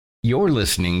You're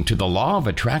listening to the Law of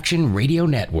Attraction Radio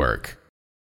Network.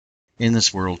 In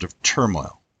this world of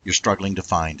turmoil, you're struggling to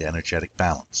find energetic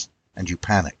balance, and you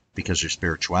panic because your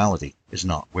spirituality is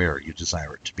not where you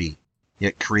desire it to be.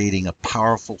 Yet creating a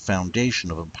powerful foundation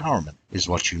of empowerment is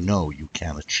what you know you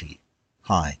can achieve.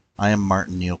 Hi, I am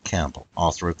Martin Neil Campbell,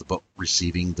 author of the book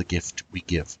Receiving the Gift We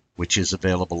Give, which is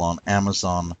available on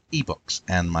Amazon eBooks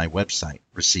and my website,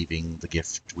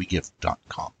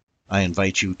 receivingthegiftwegive.com. I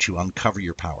invite you to uncover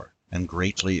your power and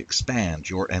greatly expand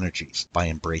your energies by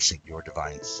embracing your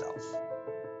divine self.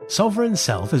 Sovereign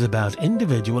Self is about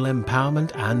individual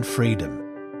empowerment and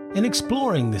freedom. In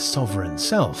exploring this sovereign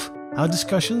self, our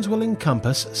discussions will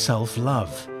encompass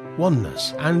self-love,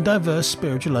 oneness, and diverse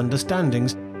spiritual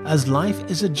understandings, as life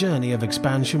is a journey of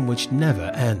expansion which never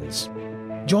ends.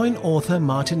 Join author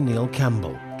Martin Neil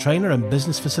Campbell, trainer and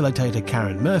business facilitator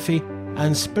Karen Murphy,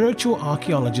 and spiritual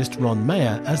archaeologist Ron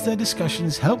Mayer as their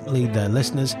discussions help lead their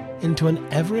listeners into an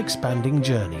ever-expanding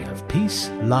journey of peace,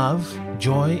 love,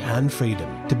 joy, and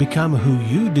freedom to become who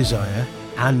you desire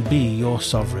and be your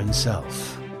sovereign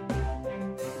self.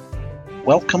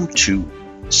 Welcome to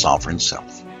Sovereign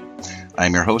Self.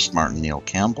 I'm your host, Martin Neil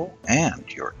Campbell, and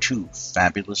your two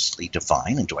fabulously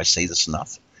divine, and do I say this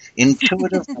enough?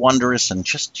 Intuitive, wondrous, and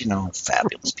just,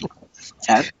 fabulous people.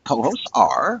 And co-hosts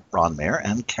are Ron Mayer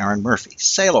and Karen Murphy.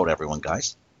 Say hello to everyone,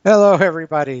 guys. Hello,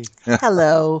 everybody.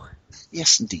 Hello.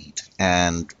 Yes, indeed.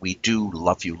 And we do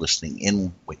love you listening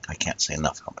in. I can't say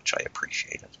enough how much I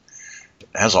appreciate it.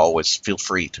 As always, feel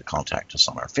free to contact us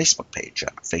on our Facebook page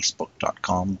at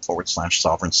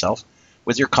facebook.com/Sovereign Self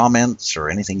with your comments or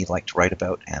anything you'd like to write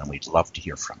about, and we'd love to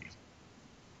hear from you.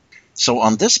 So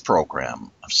on this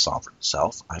program of Sovereign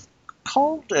Self, I've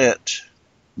called it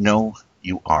Know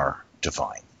You Are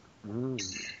Divine.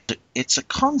 It's a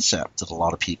concept that a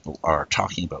lot of people are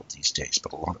talking about these days,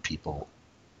 but a lot of people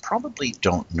probably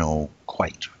don't know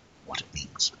quite what it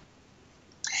means.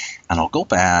 And I'll go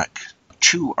back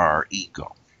to our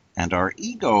ego. And our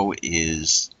ego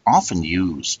is often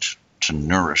used to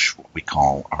nourish what we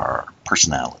call our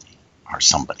personality, our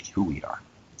somebody, who we are.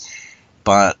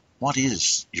 But what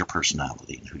is your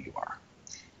personality and who you are?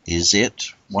 Is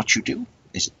it what you do?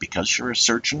 Is it because you're a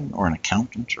surgeon or an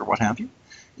accountant or what have you?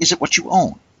 Is it what you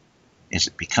own? Is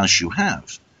it because you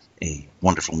have a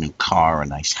wonderful new car, a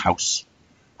nice house,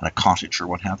 and a cottage or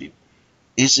what have you?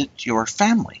 Is it your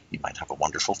family? You might have a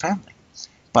wonderful family.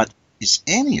 But is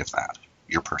any of that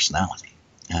your personality?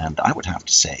 And I would have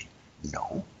to say,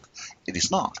 no, it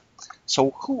is not.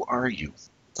 So who are you?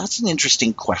 That's an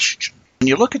interesting question. When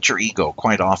you look at your ego,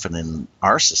 quite often in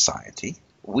our society,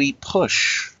 we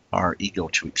push our ego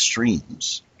to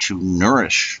extremes to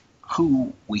nourish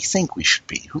who we think we should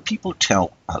be, who people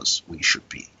tell us we should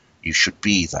be. You should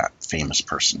be that famous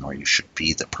person, or you should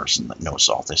be the person that knows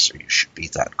all this, or you should be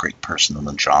that great person in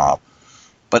the job.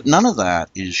 But none of that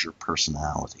is your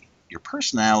personality. Your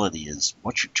personality is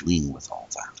what you're doing with all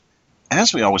that.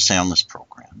 As we always say on this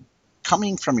program,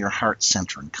 coming from your heart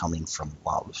center and coming from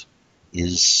love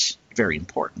is very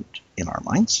important in our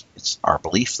minds. It's our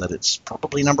belief that it's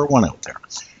probably number one out there.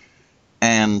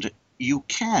 And you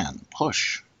can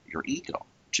push your ego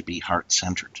to be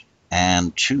heart-centered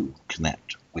and to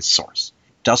connect with Source.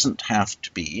 It doesn't have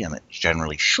to be, and it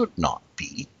generally should not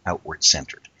be,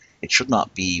 outward-centered. It should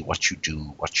not be what you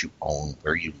do, what you own,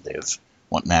 where you live,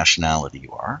 what nationality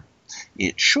you are.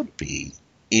 It should be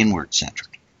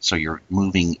inward-centered. So you're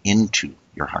moving into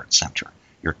your heart center.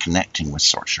 You're connecting with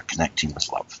Source. You're connecting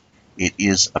with love. It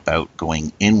is about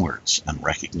going inwards and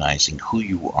recognizing who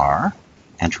you are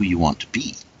and who you want to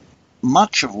be.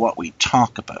 Much of what we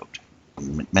talk about,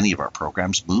 many of our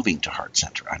programs, moving to heart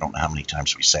center. I don't know how many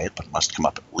times we say it, but it must come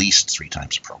up at least 3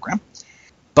 times a program.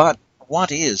 But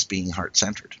what is being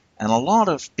heart-centered? And a lot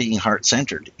of being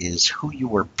heart-centered is who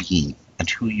you are being and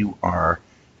who you are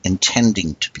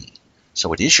intending to be.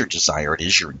 So it is your desire, it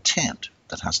is your intent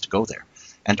that has to go there.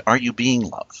 And are you being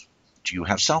love? Do you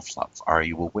have self-love? Are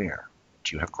you aware?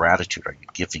 Do you have gratitude? Are you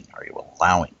giving? Are you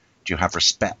allowing? Do you have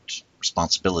respect,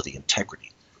 responsibility, integrity?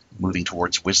 Moving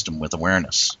towards wisdom with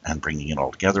awareness and bringing it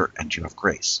all together, and do you have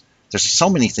grace? There's so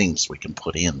many things we can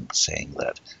put in saying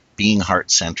that being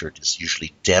heart-centered is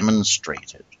usually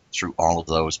demonstrated through all of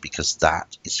those because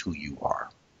that is who you are.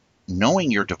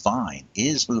 Knowing you're divine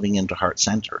is moving into heart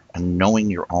center and knowing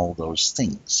you're all those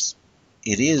things.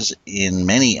 It is, in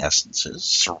many essences,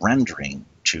 surrendering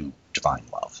to divine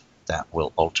love that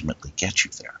will ultimately get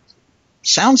you there.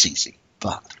 Sounds easy,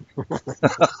 but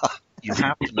you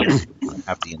have to know you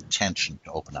have the intention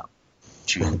to open up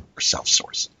to your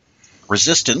self-source.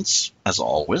 Resistance, as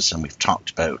always, and we've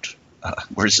talked about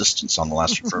resistance on the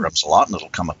last few programs a lot, and it'll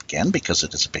come up again because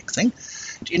it is a big thing,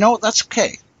 That's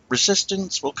okay.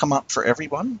 Resistance will come up for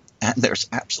everyone, and there's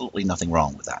absolutely nothing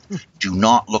wrong with that. Do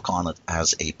not look on it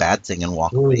as a bad thing and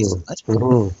walk away from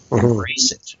it.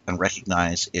 Embrace it and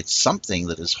recognize it's something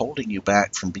that is holding you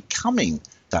back from becoming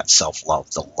that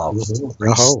self-love, the love, the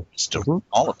grace, wisdom,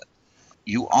 all of it.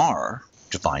 You are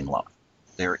divine love.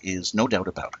 There is no doubt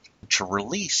about it. To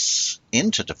release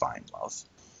into divine love,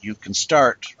 you can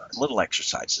start little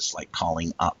exercises like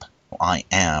calling up, I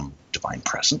am divine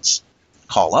presence.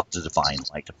 Call up the divine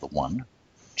light of the One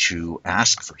to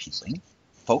ask for healing.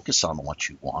 Focus on what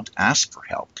you want. Ask for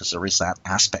help, because there is that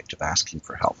aspect of asking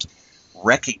for help.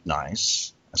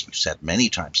 Recognize, as we've said many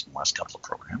times in the last couple of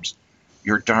programs,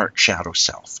 your dark shadow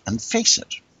self and face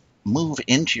it. Move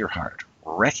into your heart.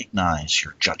 Recognize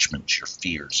your judgments, your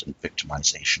fears, and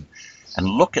victimization, and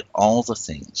look at all the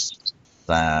things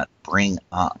that bring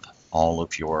up all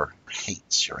of your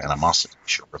hates, your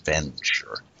animosities, your revenge,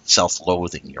 your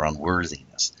self-loathing, your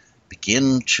unworthiness.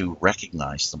 Begin to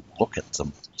recognize them, look at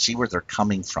them, see where they're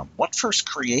coming from, what first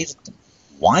created them,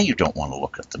 why you don't want to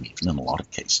look at them, even in a lot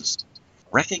of cases.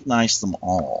 Recognize them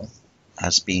all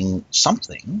as being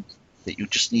something that you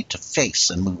just need to face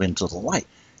and move into the light.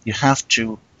 You have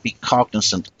to be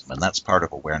cognizant of them, and that's part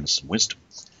of awareness and wisdom.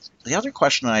 The other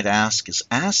question I'd ask is,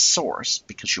 as Source,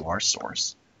 because you are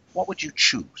Source, what would you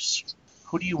choose?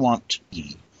 Who do you want to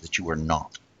be that you are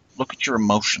not? Look at your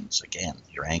emotions again,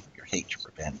 your anger, your hate, your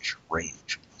revenge, your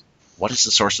rage. What is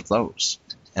the source of those?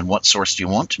 And what source do you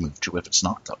want to move to if it's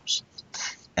not those?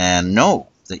 And know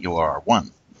that you are one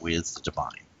with the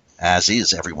divine, as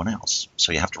is everyone else.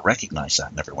 So you have to recognize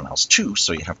that in everyone else too,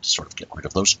 so you have to sort of get rid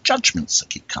of those judgments that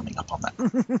keep coming up on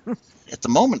that. At the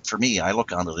moment, for me, I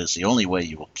look on it as the only way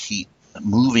you will keep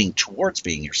moving towards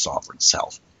being your sovereign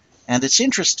self. And it's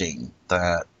interesting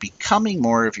that becoming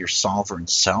more of your sovereign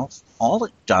self, all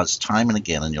it does time and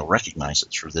again, and you'll recognize it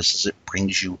through this, is it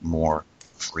brings you more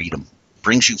freedom. It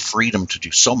brings you freedom to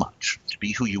do so much, to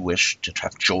be who you wish, to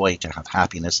have joy, to have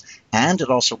happiness, and it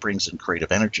also brings in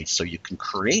creative energy so you can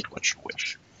create what you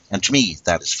wish. And to me,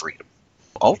 that is freedom.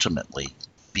 Ultimately,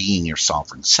 being your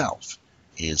sovereign self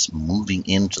is moving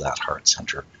into that heart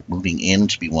center, moving in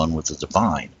to be one with the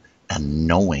divine, and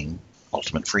knowing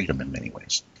ultimate freedom in many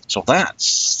ways. So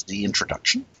that's the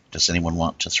introduction. Does anyone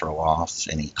want to throw off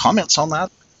any comments on that?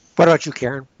 What about you,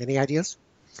 Karen? Any ideas?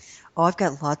 Oh, I've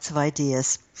got lots of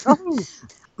ideas.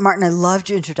 Martin, I loved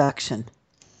your introduction.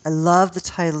 I love the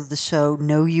title of the show,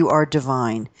 Know You Are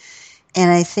Divine.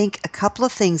 And I think a couple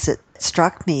of things that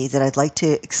struck me that I'd like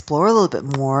to explore a little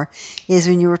bit more is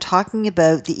when you were talking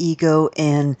about the ego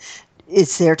and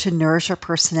it's there to nourish our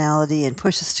personality and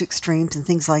push us to extremes and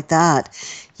things like that.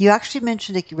 You actually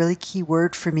mentioned a really key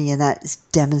word for me, and that is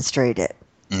demonstrate it.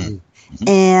 Mm-hmm.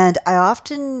 And I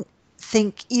often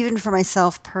think, even for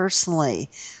myself personally,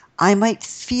 I might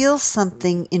feel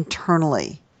something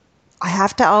internally. I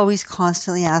have to always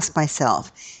constantly ask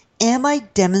myself, am I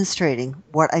demonstrating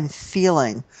what I'm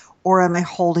feeling, or am I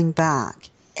holding back?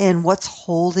 And what's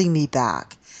holding me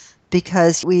back?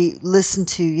 Because we listen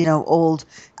to, old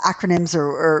acronyms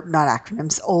or not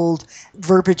acronyms, old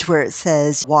verbiage where it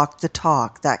says walk the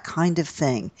talk, that kind of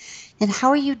thing. And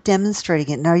how are you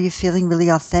demonstrating it? And are you feeling really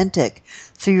authentic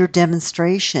through your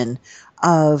demonstration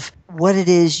of what it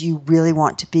is you really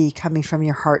want to be coming from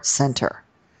your heart center?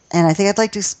 And I think I'd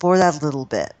like to explore that a little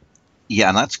bit. Yeah,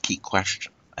 and that's a key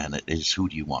question. And it is, who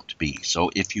do you want to be?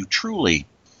 So if you truly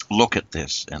look at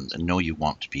this and know you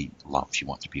want to be loved, you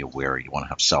want to be aware, you want to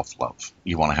have self-love,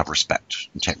 you want to have respect,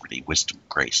 integrity, wisdom,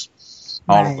 grace,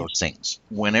 all of those things.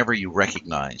 Whenever you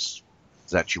recognize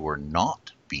that you are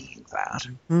not being that,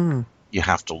 you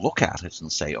have to look at it and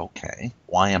say, okay,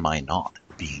 why am I not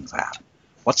being that?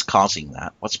 What's causing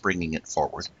that? What's bringing it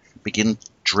forward? Begin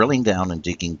drilling down and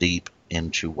digging deep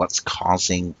into what's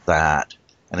causing that.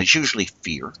 And it's usually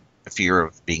fear. A fear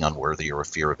of being unworthy or a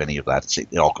fear of any of that.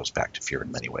 It all goes back to fear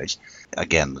in many ways.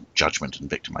 Again, the judgment and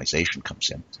victimization comes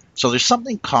in. So there's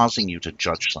something causing you to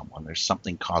judge someone. There's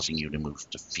something causing you to move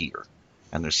to fear.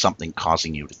 And there's something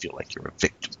causing you to feel like you're a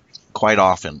victim. Quite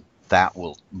often, that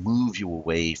will move you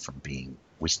away from being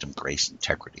wisdom, grace,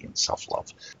 integrity, and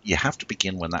self-love. You have to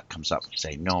begin when that comes up to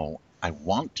say, no, I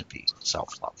want to be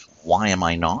self-love. Why am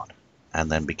I not?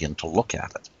 And then begin to look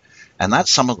at it. And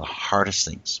that's some of the hardest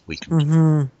things we can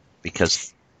do.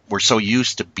 Because we're so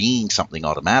used to being something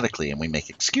automatically and we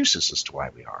make excuses as to why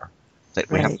we are,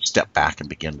 that we have to step back and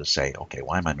begin to say, okay,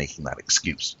 why am I making that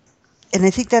excuse? And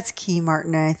I think that's key,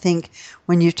 Martin. And I think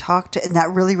when you talked, and that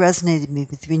really resonated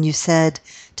with me when you said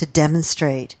to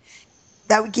demonstrate,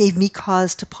 that gave me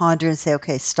cause to ponder and say,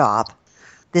 okay, stop.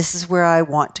 This is where I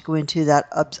want to go into that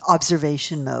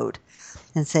observation mode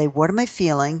and say, what am I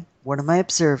feeling? what am I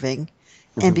observing,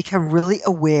 and become really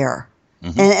aware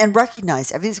Mhm. and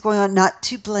recognize everything's going on, not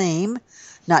to blame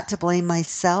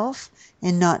myself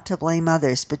and not to blame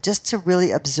others, but just to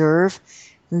really observe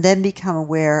and then become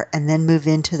aware and then move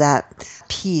into that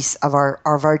piece of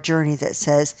our journey that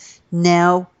says,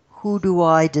 now who do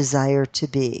I desire to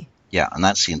be? Yeah, and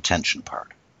that's the intention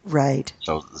part. Right.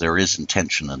 So there is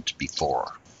intention and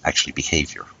before actually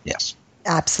behavior. Yes.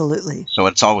 Absolutely. So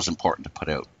it's always important to put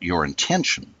out your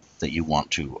intention that you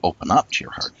want to open up to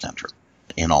your heart center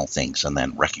in all things, and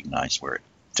then recognize where it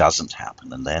doesn't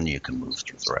happen, and then you can move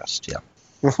through the rest. Yeah.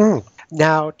 Mhm.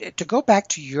 Now, to go back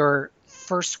to your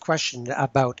first question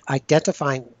about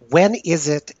identifying when is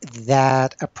it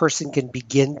that a person can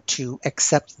begin to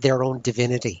accept their own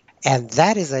divinity? And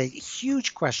that is a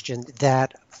huge question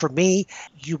that, for me,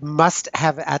 you must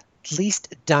have at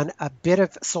least done a bit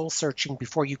of soul searching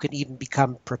before you can even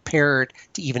become prepared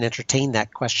to even entertain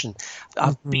that question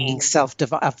of being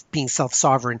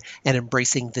self-sovereign and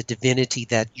embracing the divinity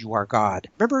that you are God.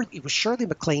 Remember, it was Shirley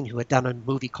MacLaine who had done a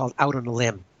movie called Out on a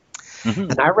Limb.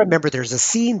 Mhm. And I remember there's a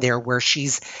scene there where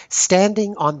she's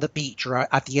standing on the beach or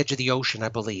at the edge of the ocean, I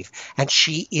believe, and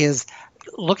she is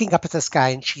looking up at the sky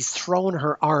and she's thrown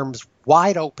her arms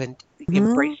wide open,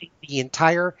 embracing the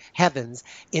entire heavens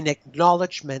in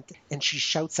acknowledgement, and she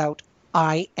shouts out,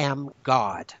 "I am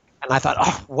God." And I thought,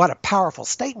 oh, what a powerful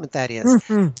statement that is.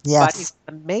 But Yes. it's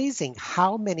amazing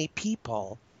how many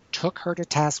people took her to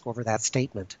task over that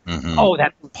statement. Mhm. Oh,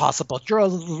 that's impossible. You're a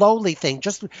lowly thing.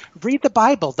 Just read the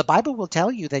Bible. The Bible will tell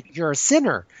you that you're a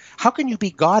sinner. How can you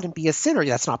be God and be a sinner?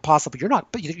 That's not possible. You're not.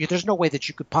 There's no way that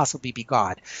you could possibly be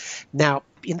God. Now,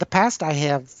 in the past, I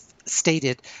have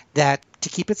stated that, to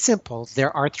keep it simple,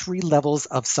 there are 3 levels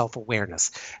of self-awareness.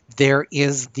 There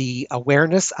is the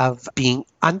awareness of being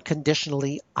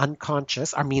unconsciously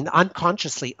unconscious.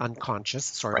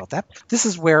 Sorry about that. This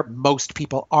is where most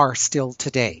people are still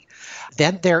today.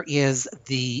 Then there is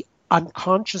the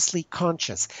unconsciously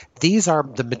conscious. These are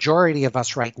the majority of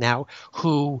us right now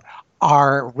who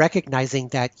are recognizing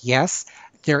that, yes,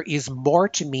 there is more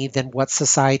to me than what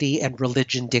society and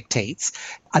religion dictates.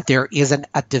 There is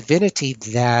a divinity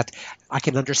that I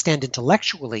can understand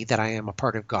intellectually, that I am a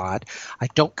part of God. I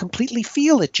don't completely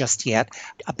feel it just yet,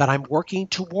 but I'm working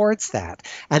towards that.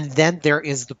 And then there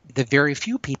is the very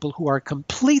few people who are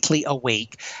completely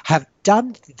awake, have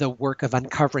done the work of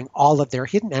uncovering all of their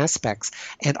hidden aspects,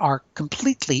 and are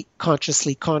completely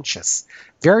consciously conscious.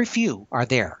 Very few are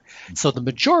there. So the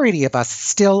majority of us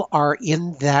still are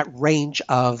in that range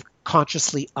of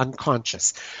consciously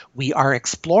unconscious. We are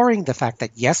exploring the fact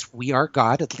that, yes, we are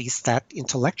God, at least that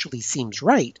intellectually seems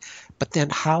right, but then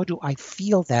how do I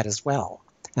feel that as well?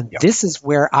 And Yep. this is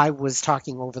where I was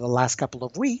talking over the last couple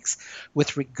of weeks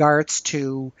with regards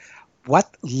to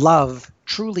what love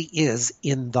truly is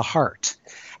in the heart.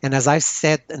 And as I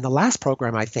said in the last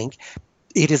program, I think,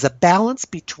 it is a balance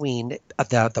between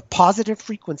the positive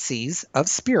frequencies of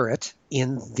spirit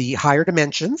in the higher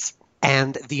dimensions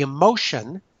and the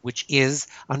emotion, which is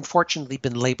unfortunately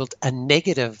been labeled a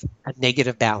negative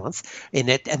balance in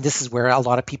it. And this is where a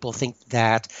lot of people think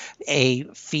that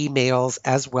females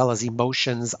as well as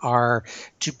emotions are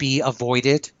to be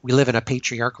avoided. We live in a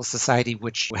patriarchal society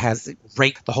which has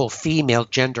raked the whole female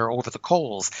gender over the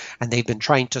coals, and they've been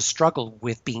trying to struggle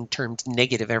with being termed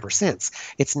negative ever since.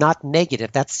 It's not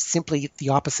negative. That's simply the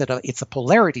opposite of, it's a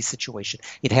polarity situation.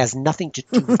 It has nothing to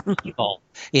do with evil.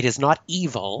 It is not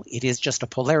evil. It is just a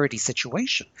polarity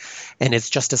situation. And it's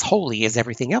just as holy as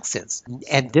everything else is.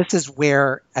 And this is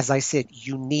where, as I said,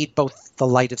 you need both the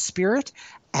light of spirit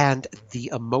and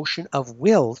the emotion of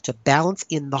will to balance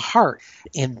in the heart.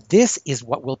 And this is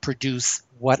what will produce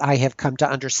what I have come to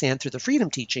understand through the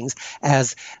freedom teachings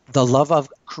as the love of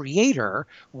creator,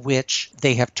 which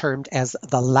they have termed as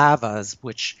the lavas,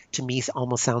 which to me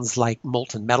almost sounds like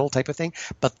molten metal type of thing.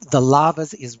 But the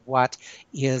lavas is what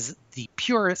is the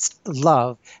purest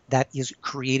love that is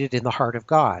created in the heart of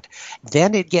God.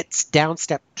 Then it gets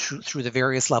downstep through the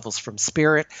various levels, from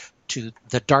spirit to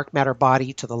the dark matter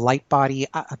body, to the light body,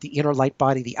 the inner light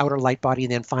body, the outer light body,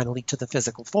 and then finally to the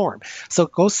physical form. So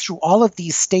it goes through all of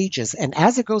these stages. And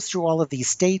as it goes through all of these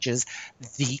stages,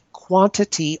 the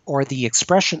quantity or the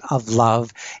expression of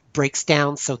love breaks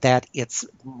down so that it's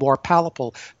more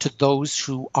palatable to those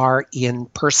who are in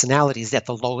personalities at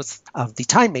the lowest of the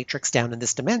time matrix down in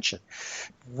this dimension.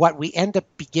 What we end up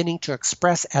beginning to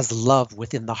express as love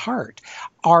within the heart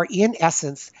are, in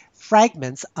essence,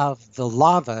 fragments of the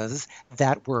lavas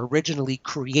that were originally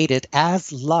created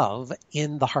as love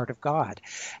in the heart of God.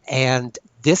 And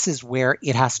this is where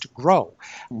it has to grow.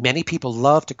 Many people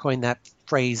love to coin that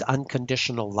phrase,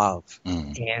 unconditional love.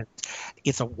 And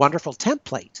it's a wonderful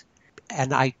template.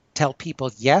 And I tell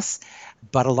people, yes,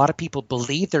 but a lot of people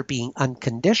believe they're being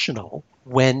unconditional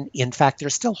when in fact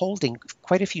they're still holding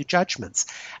quite a few judgments.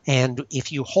 And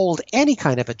if you hold any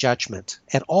kind of a judgment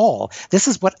at all, this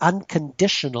is what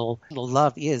unconditional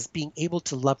love is, being able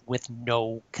to love with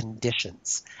no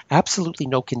conditions, absolutely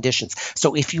no conditions.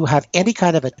 So if you have any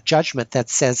kind of a judgment that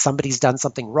says somebody's done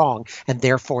something wrong and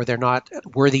therefore they're not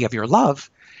worthy of your love,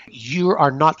 you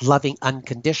are not loving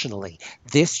unconditionally.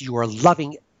 This, you are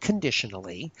loving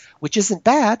conditionally, which isn't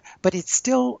bad, but it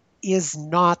still is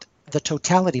not the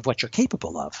totality of what you're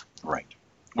capable of. Right.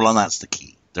 Well, and that's the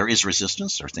key. There is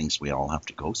resistance. There are things we all have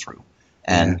to go through.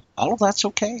 And all of that's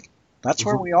okay. That's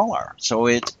where we all are. So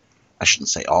I shouldn't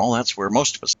say all, that's where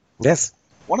most of us. Yes.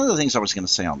 One of the things I was going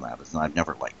to say on that is that I've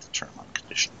never liked the term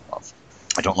unconditional love.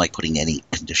 I don't like putting any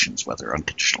conditions, whether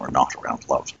unconditional or not, around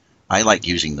love. I like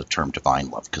using the term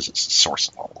divine love because it's the source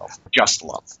of all love, just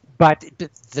love. But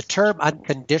the term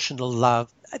unconditional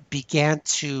love began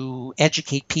to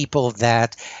educate people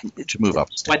that to move up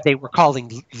what they were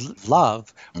calling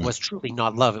love was truly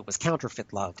not love. It was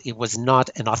counterfeit love. It was not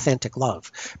an authentic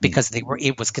love because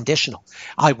it was conditional.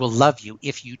 I will love you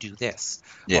if you do this.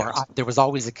 Yes. Or there was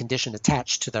always a condition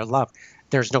attached to their love.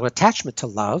 There's no attachment to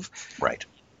love. Right.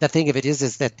 The thing of it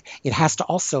is that it has to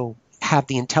also have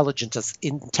the intelligence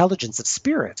of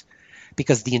spirit,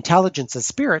 because the intelligence of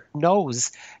spirit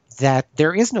knows that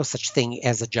there is no such thing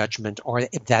as a judgment, or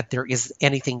that there is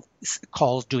anything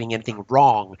called doing anything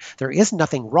wrong. There is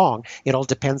nothing wrong. It all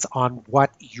depends on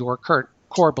what your current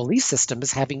core belief system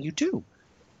is having you do.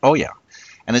 Oh, yeah.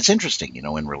 And it's interesting,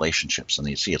 in relationships, and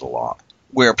you see it a lot,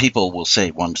 where people will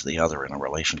say one to the other in a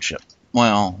relationship,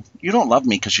 well, you don't love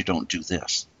me because you don't do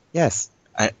this. Yes.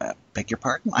 I beg your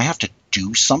pardon? I have to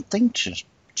do something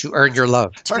to earn your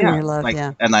love. To earn your love,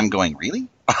 yeah. And I'm going, really?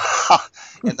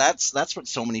 And that's what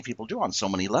so many people do on so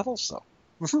many levels, though.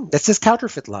 Mm-hmm. This is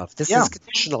counterfeit love. This is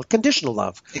conditional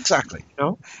love. Exactly.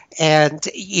 And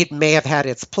it may have had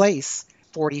its place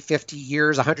 40, 50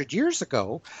 years, 100 years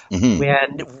ago,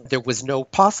 when there was no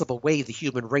possible way the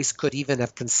human race could even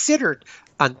have considered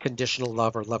unconditional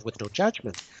love or love with no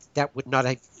judgment. That would not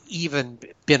have even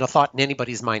been a thought in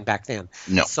anybody's mind back then.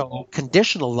 No. So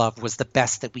conditional love was the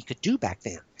best that we could do back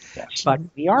then. Yes. But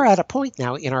we are at a point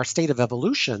now in our state of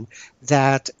evolution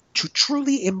that to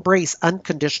truly embrace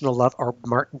unconditional love, or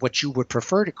Martin, what you would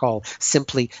prefer to call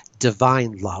simply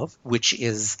divine love, which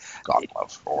is God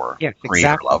love, or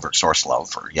creator love, or source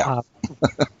love, or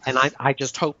and I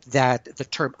just hope that the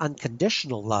term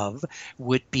unconditional love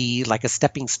would be like a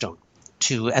stepping stone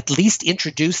to at least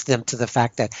introduce them to the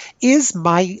fact that, is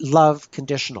my love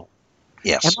conditional?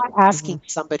 Yes. Am I asking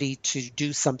somebody to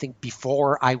do something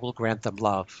before I will grant them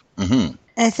love? And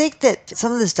I think that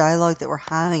some of this dialogue that we're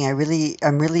having,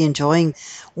 I'm really enjoying.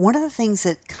 One of the things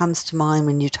that comes to mind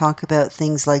when you talk about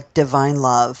things like divine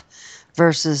love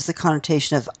versus the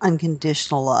connotation of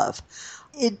unconditional love,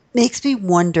 it makes me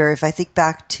wonder, if I think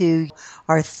back to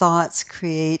our thoughts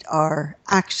create our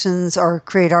actions, or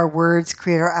create our words,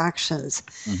 create our actions.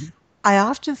 I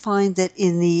often find that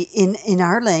in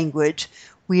our language,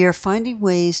 we are finding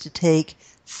ways to take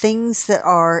things that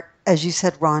are, as you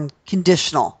said, Ron,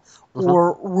 conditional,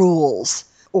 or rules,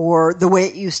 or the way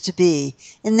it used to be,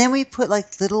 and then we put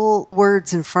like little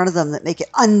words in front of them that make it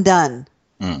undone.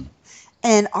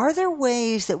 And are there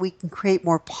ways that we can create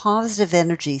more positive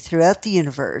energy throughout the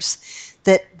universe?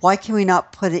 That why can we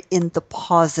not put it in the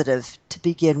positive to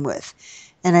begin with?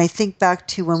 And I think back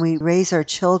to when we raise our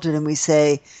children and we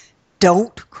say,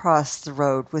 don't cross the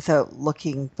road without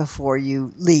looking before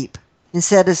you leap.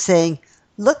 Instead of saying,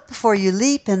 look before you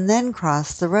leap and then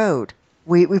cross the road.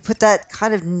 We put that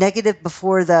kind of negative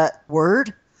before that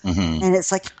word. And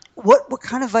it's like, what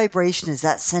kind of vibration is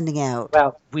that sending out?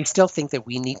 Well, we still think that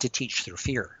we need to teach through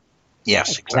fear.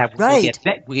 Yes, exactly.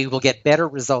 We will get better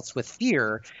results with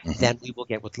fear than we will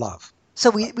get with love. So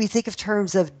we think of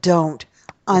terms of don't,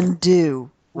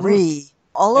 undo,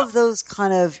 all of those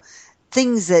kind of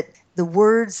things, that the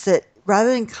words that,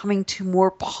 rather than coming to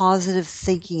more positive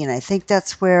thinking, and I think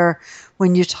that's where,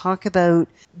 when you talk about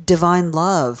divine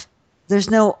love, there's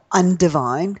no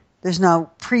undivine, there's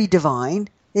no pre-divine.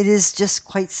 It is just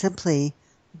quite simply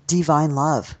divine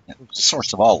love. It's the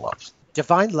source of all love.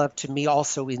 Divine love to me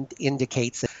also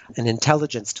indicates an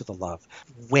intelligence to the love.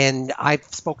 When I've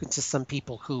spoken to some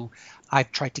people who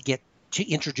I've tried to get to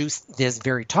introduce this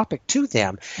very topic to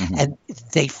them, and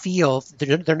they feel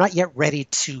they're not yet ready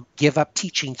to give up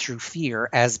teaching through fear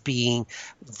as being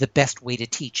the best way to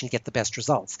teach and get the best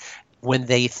results. When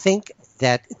they think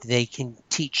that they can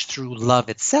teach teach through love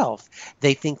itself,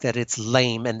 they think that it's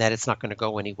lame and that it's not going to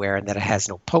go anywhere and that it has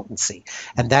no potency.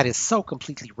 And that is so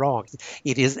completely wrong.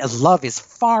 Love is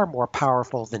far more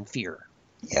powerful than fear.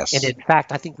 Yes. And in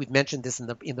fact, I think we've mentioned this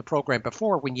in the program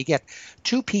before. When you get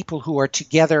two people who are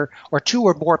together, or two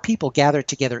or more people gathered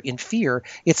together in fear,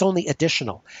 it's only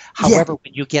additional. However,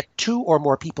 when you get two or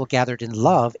more people gathered in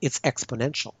love, it's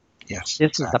exponential. Yes.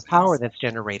 This is the power that's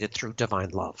generated through divine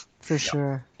love. For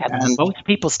sure. And most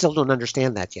people still don't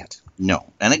understand that yet.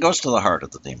 No. And it goes to the heart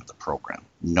of the name of the program.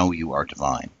 Know you are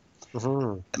divine.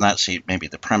 Mm-hmm. And that's maybe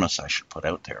the premise I should put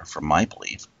out there from my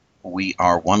belief. We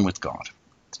are one with God.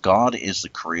 God is the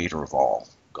creator of all.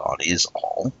 God is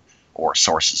all, or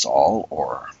source is all,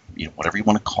 or whatever you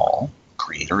want to call.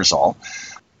 Creator is all.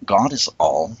 God is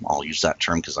all. I'll use that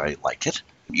term because I like it.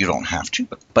 You don't have to.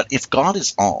 But if God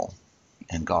is all,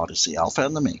 and God is the Alpha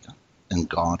and the Omega, and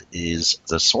God is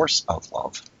the source of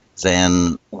love,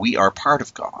 then we are part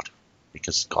of God,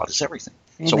 because God is everything.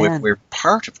 Amen. So if we're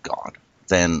part of God,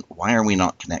 then why are we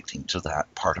not connecting to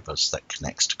that part of us that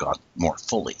connects to God more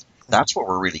fully? That's what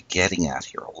we're really getting at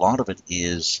here. A lot of it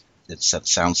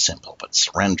sounds simple, but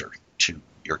surrender to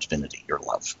your divinity, your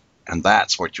love. And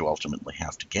that's what you ultimately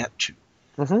have to get to.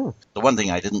 Mm-hmm. The one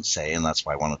thing I didn't say, and that's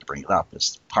why I wanted to bring it up,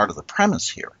 is part of the premise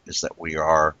here is that we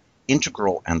are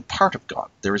integral and part of God.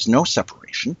 There is no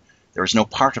separation. There is no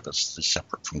part of us that is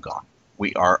separate from God.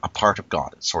 We are a part of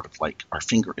God. It's sort of like our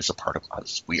finger is a part of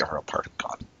us. We are a part of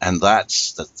God. And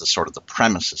that's the sort of the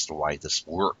premise as to why this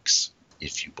works,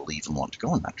 if you believe and want to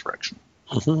go in that direction.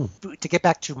 Mm-hmm. To get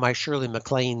back to my Shirley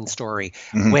MacLaine story,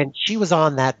 Mm-hmm. when she was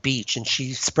on that beach and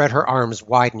she spread her arms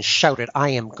wide and shouted, "I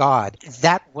am God,"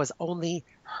 that was only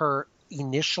her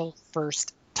initial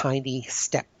first tiny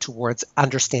step towards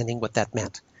understanding what that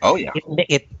meant. Oh, yeah.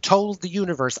 It told the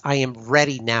universe, I am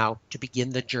ready now to begin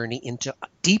the journey into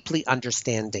deeply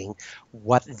understanding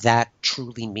what that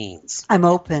truly means. I'm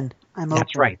open.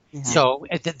 That's right. Yeah. So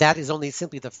that is only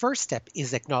simply the first step,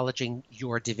 is acknowledging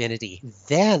your divinity.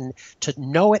 Then to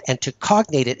know it and to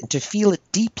cognate it and to feel it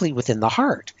deeply within the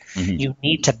heart, Mm-hmm. you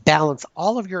need to balance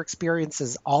all of your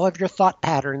experiences, all of your thought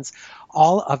patterns,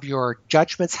 all of your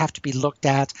judgments have to be looked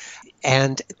at.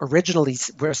 And originally,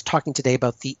 we're talking today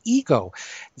about the ego.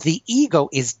 The ego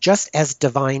is just as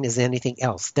divine as anything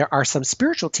else. There are some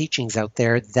spiritual teachings out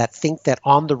there that think that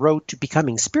on the road to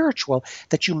becoming spiritual,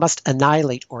 that you must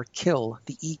annihilate or kill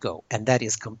the ego. And that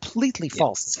is completely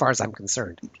false as far as I'm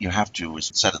concerned. You have to,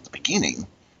 as I said at the beginning,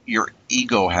 your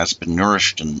ego has been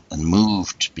nourished and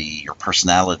moved to be your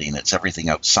personality, and it's everything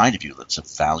outside of you that's of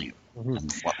value. Mm-hmm.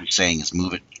 And what we're saying is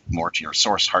move it more to your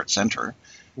source heart center.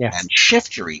 Yes. And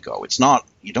shift your ego. It's not,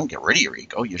 you don't get rid of your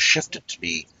ego, you shift it to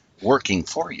be working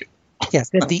for you. Yes,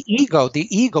 the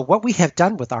ego, what we have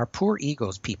done with our poor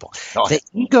egos, people, Oh, the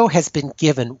ego has been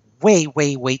given way,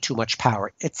 way, way too much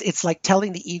power. It's like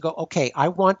telling the ego, okay, I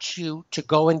want you to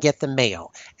go and get the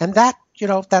mail. And that,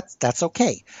 that's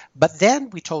okay. But then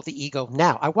we told the ego,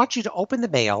 now I want you to open the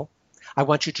mail. I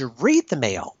want you to read the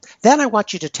mail. Then I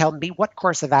want you to tell me what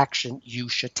course of action you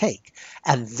should take.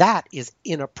 And that is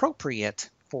inappropriate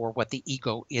for what the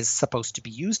ego is supposed to be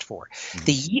used for. Mm-hmm.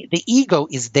 The ego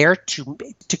is there to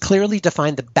clearly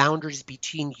define the boundaries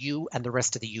between you and the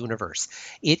rest of the universe.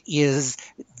 It is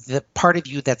the part of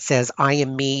you that says, I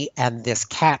am me and this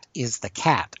cat is the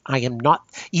cat. I am not,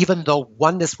 even though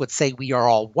oneness would say we are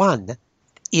all one,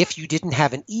 if you didn't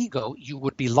have an ego, you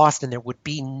would be lost and there would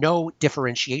be no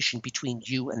differentiation between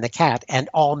you and the cat, and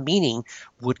all meaning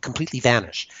would completely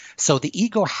vanish. So the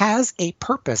ego has a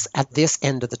purpose at this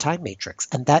end of the time matrix,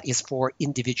 and that is for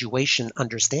individuation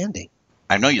understanding.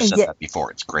 I know you said that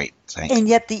before. It's great. Thank you. And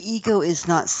yet the ego is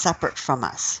not separate from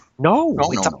us. No,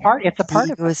 it's a part. It's a part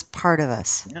of us. The ego is part of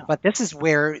us. Yeah. But this is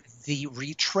where the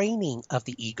retraining of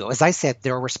the ego, as I said,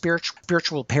 there were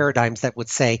spiritual paradigms that would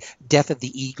say death of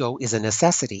the ego is a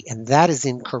necessity, and that is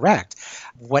incorrect.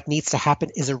 What needs to happen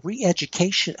is a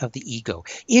re-education of the ego.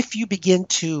 If you begin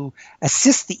to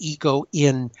assist the ego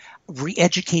in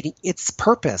re-educating its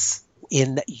purpose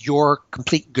in your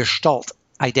complete gestalt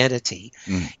identity,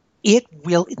 it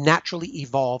will naturally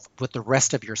evolve with the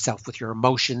rest of yourself, with your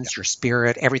emotions, your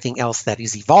spirit, everything else that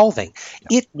is evolving.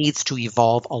 It needs to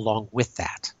evolve along with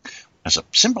that. As a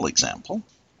simple example,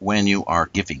 when you are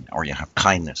giving or you have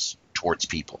kindness towards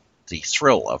people, the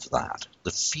thrill of that,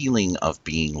 the feeling of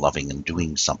being loving and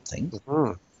doing something,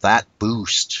 that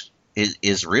boost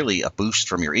is really a boost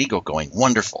from your ego going,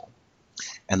 wonderful.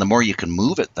 And the more you can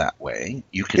move it that way,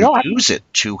 you can use it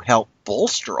to help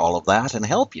bolster all of that and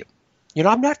help you.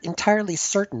 I'm not entirely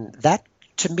certain. That,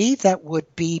 to me, that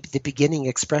would be the beginning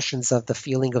expressions of the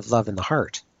feeling of love in the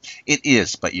heart. It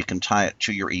is, but you can tie it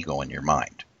to your ego and your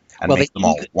mind. and Well, make the them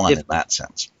all ego- one the- in that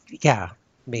sense. Yeah,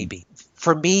 maybe.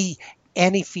 For me,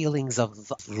 any feelings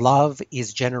of love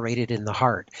is generated in the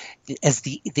heart. As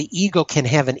the ego can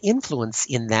have an influence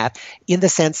in that, in the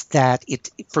sense that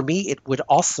for me, it would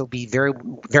also be very,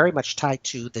 very much tied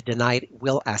to the denied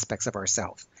will aspects of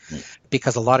ourself. Mm.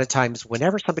 Because a lot of times,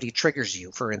 whenever somebody triggers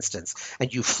you, for instance,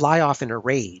 and you fly off in a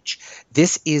rage,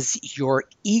 this is your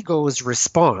ego's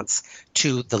response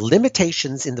to the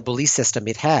limitations in the belief system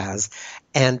it has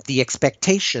and the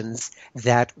expectations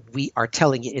that we are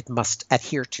telling it must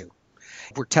adhere to.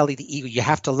 We're telling the ego, you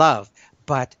have to love,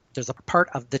 but there's a part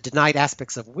of the denied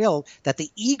aspects of will that the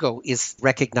ego is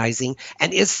recognizing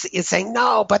and is saying,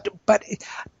 no, but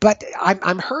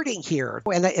I'm hurting here,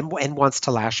 and wants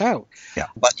to lash out. Yeah,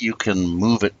 but you can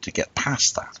move it to get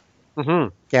past that.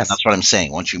 And Yes, that's what I'm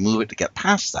saying. Once you move it to get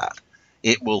past that,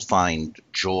 it will find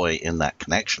joy in that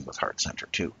connection with heart center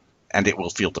too, and it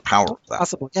will feel the power of that.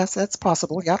 possible. Yes, that's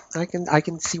possible. Yeah, I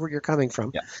can see where you're coming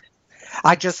from. Yeah.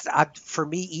 For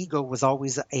me, ego was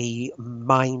always a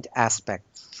mind aspect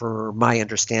for my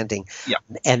understanding, Yeah.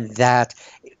 and that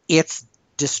its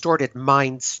distorted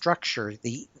mind structure,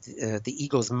 the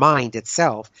ego's mind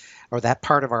itself, or that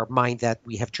part of our mind that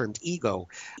we have termed ego,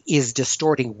 is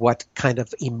distorting what kind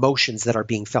of emotions that are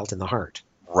being felt in the heart.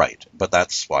 Right, but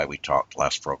that's why we talked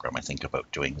last program, I think,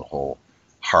 about doing the whole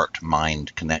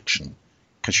heart-mind connection,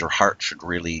 because your heart should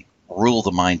really rule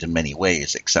the mind in many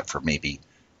ways, except for maybe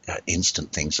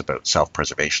instant things about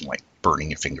self-preservation, like burning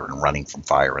your finger and running from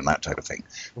fire and that type of thing.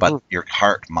 But your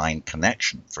heart-mind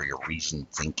connection for your reason,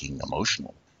 thinking,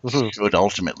 emotional should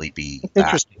ultimately be that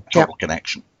Interesting. total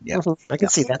connection. Yeah. I can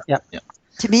see that. Yeah.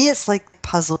 To me, it's like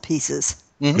puzzle pieces,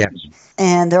 Mhm. Yeah.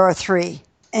 and there are three,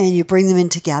 and you bring them in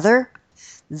together.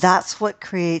 That's what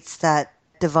creates that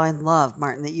divine love,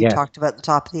 Martin, that you Yes. talked about at the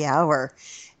top of the hour.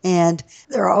 And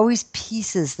there are always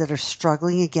pieces that are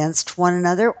struggling against one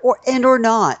another, or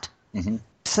not. Mhm.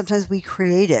 Sometimes we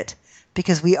create it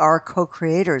because we are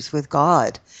co-creators with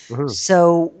God. Mhm.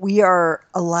 So we are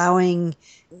allowing,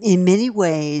 in many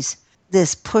ways,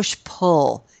 this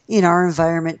push-pull in our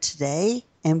environment today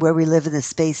and where we live in this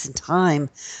space and time.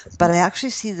 But I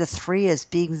actually see the three as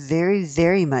being very,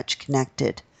 very much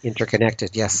connected.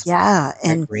 Interconnected. Yes. Yeah, I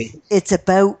and agree. it's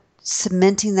about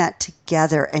cementing that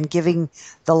together and giving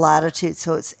the latitude.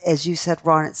 So it's, as you said,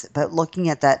 Ron, it's about looking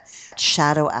at that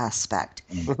shadow aspect.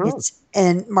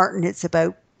 And Martin, it's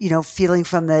about, feeling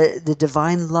from the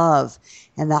divine love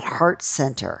and that heart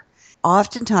center.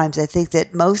 Oftentimes, I think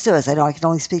that most of us, I know I can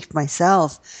only speak for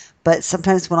myself, but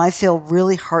sometimes when I feel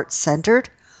really heart centered,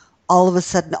 all of a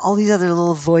sudden, all these other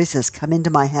little voices come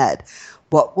into my head.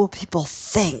 What will people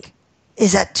think?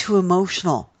 Is that too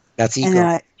emotional? That's ego. And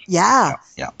then Yeah.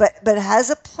 but it has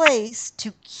a place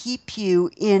to keep you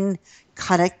in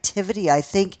connectivity. I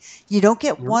think you don't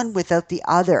get one without the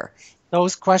other.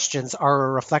 Those questions are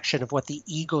a reflection of what the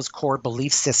ego's core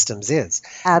belief systems is.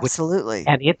 Absolutely.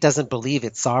 And it doesn't believe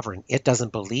it's sovereign. It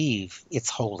doesn't believe it's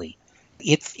holy.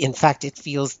 In fact, it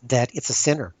feels that it's a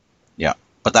sinner. Yeah.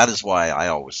 But that is why I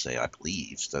always say I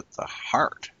believe that the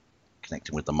heart,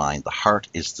 connecting with the mind, the heart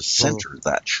is the center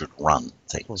that should run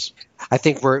things. I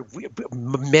think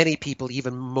many people,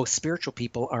 even most spiritual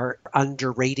people, are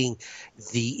underrating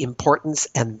the importance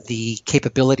and the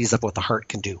capabilities of what the heart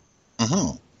can do.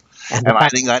 Mm-hmm. And And I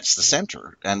think that's the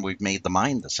center, and we've made the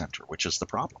mind the center, which is the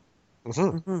problem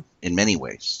in many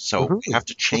ways. So we have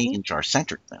to change our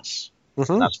centeredness.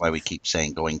 And that's why we keep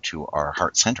saying going to our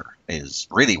heart center is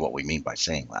really what we mean by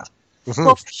saying that.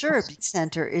 Well, for sure, a big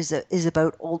center is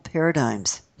about old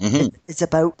paradigms. Mhm. It's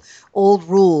about old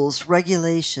rules,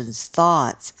 regulations,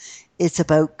 thoughts. It's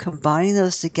about combining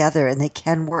those together, and they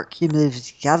can work cumulatively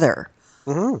together.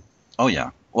 Oh, yeah.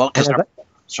 Well, because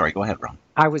sorry, go ahead, Ron.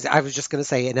 I was just going to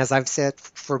say, and as I've said,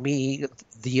 for me,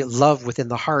 the love within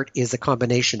the heart is a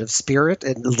combination of spirit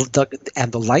and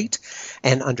the light,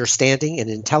 and understanding and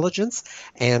intelligence,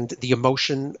 and the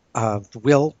emotion of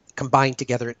will combined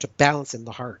together to balance in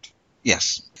the heart.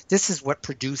 Yes. This is what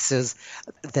produces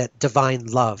that divine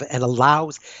love and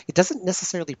allows. It doesn't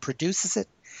necessarily produces it.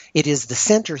 It is the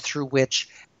center through which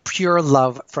pure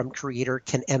love from Creator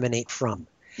can emanate from.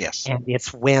 Yes. And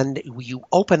it's when you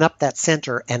open up that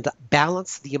center and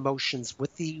balance the emotions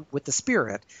with the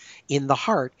spirit in the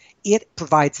heart, it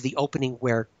provides the opening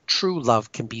where true love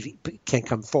can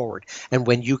come forward. And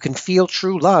when you can feel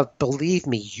true love, believe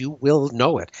me, you will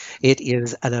know it. It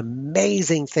is an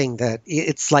amazing thing that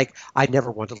it's like, I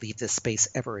never want to leave this space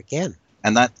ever again.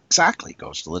 And that exactly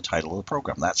goes to the title of the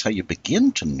program. That's how you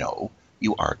begin to know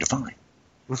you are divine.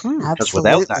 Because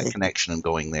without that connection and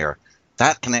going there,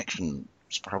 that connection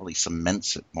probably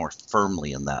cements it more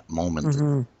firmly in that moment Mm-hmm.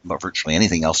 than about virtually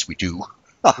anything else we do.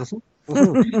 And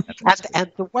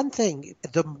the one thing,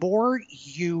 the more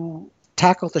you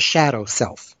tackle the shadow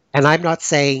self, and I'm not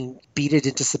saying beat it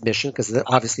into submission because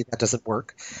obviously that doesn't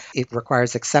work. It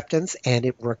requires acceptance and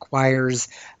it requires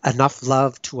enough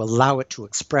love to allow it to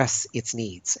express its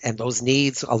needs. And those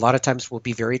needs a lot of times will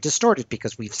be very distorted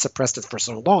because we've suppressed it for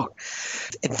so long.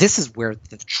 And this is where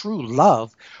the true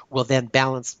love will then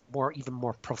balance even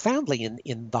more profoundly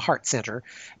in the heart center.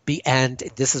 And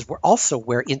this is also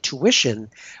where intuition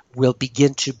will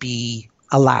begin to be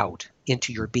allowed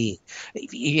into your being.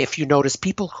 If you notice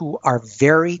people who are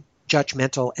very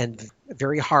judgmental and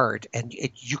very hard, and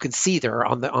you can see they're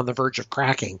on the verge of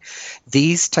cracking,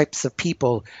 these types of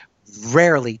people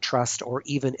rarely trust or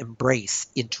even embrace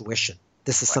intuition.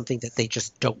 This is something that they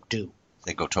just don't do.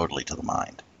 They go totally to the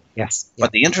mind. Yes.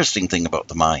 But the interesting thing about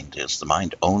the mind is the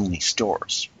mind only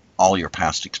stores all your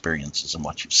past experiences and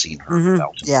what you've seen, heard,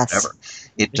 felt, and whatever.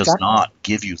 It does not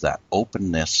give you that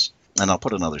openness. And I'll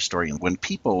put another story in. When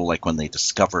people, like when they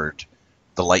discovered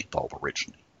the light bulb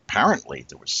originally, apparently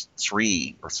there was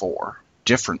 3 or 4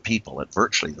 different people at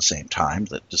virtually the same time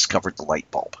that discovered the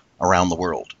light bulb around the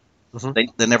world. They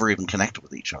never even connected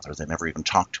with each other. They never even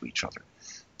talked to each other.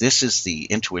 This is the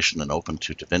intuition and open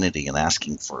to divinity and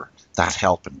asking for that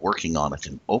help and working on it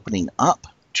and opening up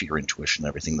to your intuition and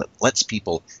everything that lets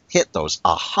people hit those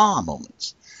aha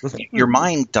moments. Your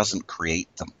mind doesn't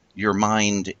create them. Your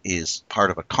mind is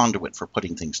part of a conduit for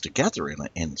putting things together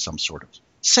in some sort of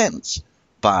sense.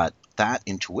 But that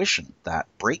intuition, that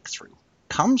breakthrough,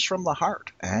 comes from the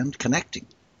heart and connecting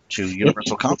to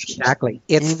universal consciousness. Exactly.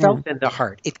 It's felt in the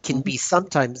heart. It can be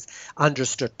sometimes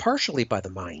understood partially by the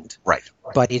mind. Right.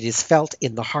 But it is felt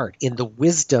in the heart, in the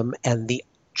wisdom and the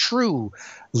true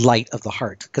light of the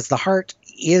heart. Because the heart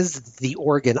is the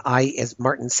organ, as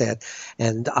Martin said,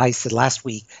 and I said last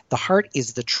week, the heart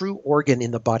is the true organ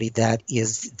in the body that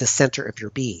is the center of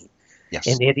your being. Yes.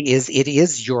 And it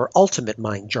is your ultimate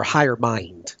mind, your higher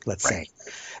mind, let's say.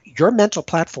 Your mental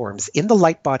platforms in the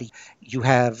light body, you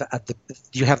have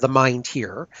the mind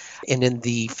here, and in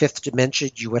the 5th dimension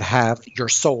you would have your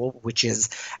soul, which is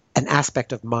an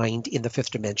aspect of mind in the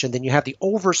 5th dimension. Then you have the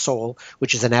oversoul,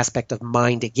 which is an aspect of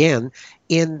mind again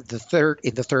in the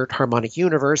third harmonic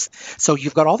universe. So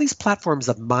you've got all these platforms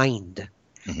of mind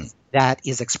that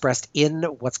is expressed in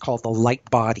what's called the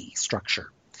light body structure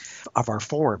of our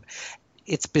form.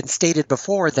 It's been stated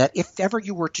before that if ever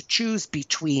you were to choose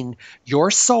between your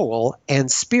soul and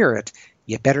spirit,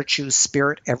 you better choose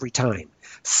spirit every time.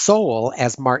 Soul,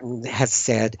 as Martin has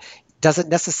said, doesn't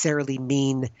necessarily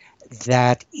mean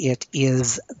that it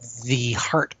is the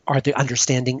heart or the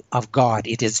understanding of God.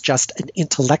 It is just an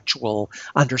intellectual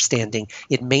understanding.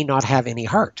 It may not have any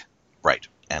heart. Right.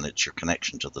 And it's your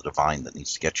connection to the divine that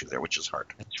needs to get you there, which is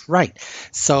heart. That's right.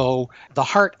 So the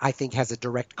heart, I think, has a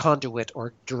direct conduit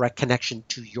or direct connection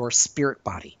to your spirit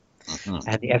body.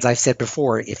 And as I've said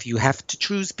before, if you have to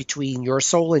choose between your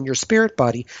soul and your spirit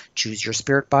body, choose your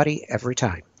spirit body every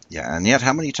time. Yeah, and yet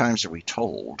how many times are we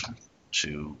told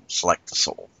to select the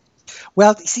soul?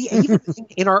 Well, see, even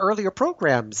in our earlier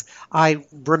programs, I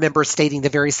remember stating the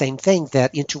very same thing,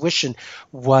 that intuition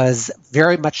was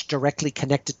very much directly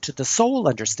connected to the soul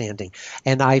understanding.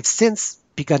 And I've since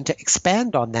begun to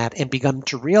expand on that and begun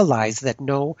to realize that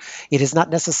no, it is not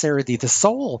necessarily the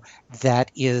soul that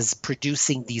is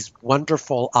producing these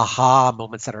wonderful aha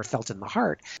moments that are felt in the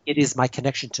heart. It is my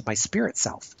connection to my spirit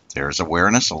self. There's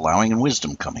awareness, allowing, and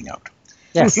wisdom coming out.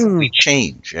 Yes. We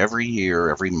change every year,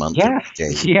 every month, every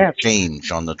day. Yes.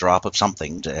 Change on the drop of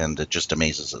something, and it just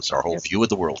amazes us. Our whole view of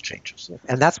the world changes.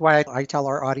 And that's why I tell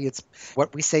our audience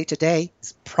what we say today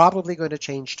is probably going to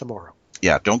change tomorrow.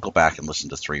 Yeah, don't go back and listen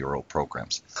to 3-year-old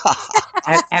programs.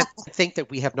 and think that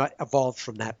we have not evolved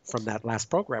from that last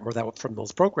program or from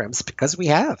those programs, because we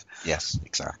have. Yes,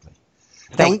 exactly.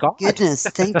 Thank God. goodness.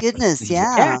 Thank goodness.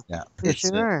 Yeah. Yeah. For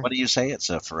sure. What do you say? It's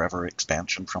a forever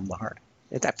expansion from the heart.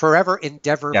 It's a forever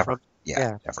endeavor Ever. from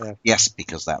Ever. yeah. Yes,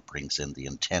 because that brings in the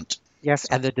intent. Yes,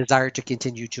 and the desire to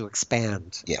continue to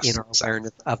expand Yes, in our exactly.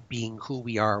 awareness of being who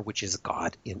we are, which is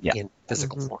God in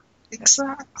physical form.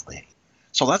 Exactly.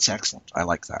 So that's excellent. I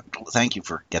like that. Thank you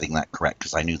for getting that correct,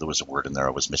 because I knew there was a word in there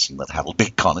I was missing that had a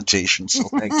big connotation. So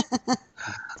thank you.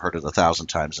 I've heard it 1,000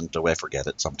 times, and do I forget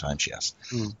it? Sometimes, yes.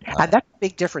 And that's a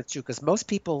big difference, too, because most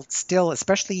people still,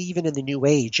 especially even in the New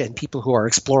Age and people who are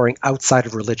exploring outside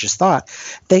of religious thought,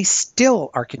 they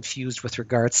still are confused with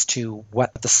regards to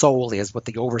what the soul is, what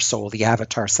the oversoul, the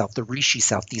avatar self, the rishi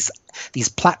self, these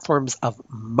platforms of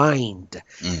mind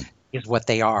is what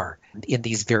they are in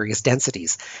these various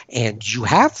densities. And you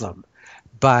have them,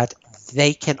 but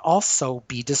they can also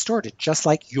be distorted, just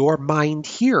like your mind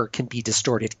here can be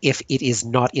distorted if it is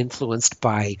not influenced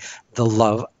by the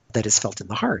love that is felt in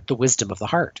the heart, the wisdom of the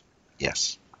heart.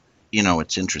 Yes. You know,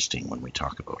 it's interesting when we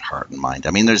talk about heart and mind.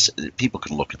 I mean, there's people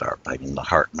can look at the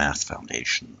Heart Math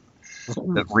Foundation,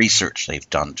 the research they've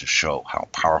done to show how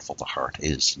powerful the heart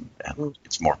is, and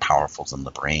it's more powerful than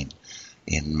the brain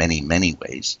in many, many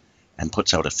ways, and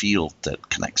puts out a field that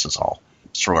connects us all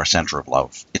through our center of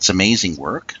love. It's amazing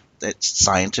work. It's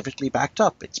scientifically backed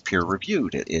up. It's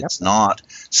peer-reviewed. It's not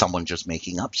someone just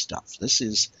making up stuff. This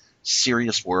is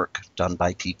serious work done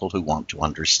by people who want to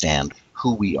understand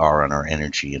who we are and our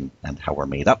energy and how we're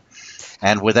made up.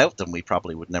 And without them, we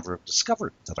probably would never have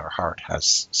discovered that our heart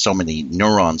has so many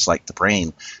neurons like the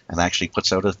brain and actually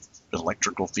puts out an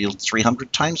electrical field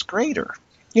 300 times greater.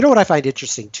 You know what I find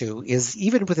interesting, too, is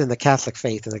even within the Catholic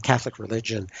faith and the Catholic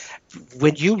religion,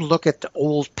 when you look at the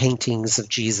old paintings of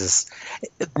Jesus,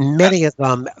 many of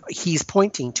them, he's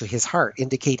pointing to his heart,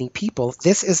 indicating people,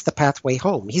 this is the pathway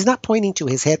home. He's not pointing to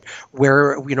his head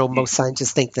where, most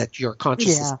scientists think that your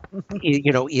consciousness,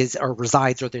 is or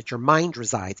resides, or that your mind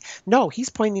resides. No, he's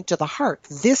pointing to the heart.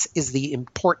 This is the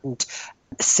important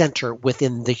center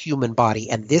within the human body,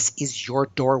 and this is your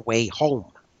doorway home.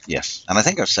 Yes, and I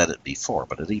think I've said it before,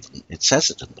 but it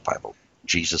says it in the Bible.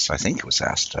 Jesus, I think, was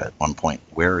asked at one point,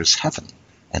 where is heaven?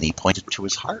 And he pointed to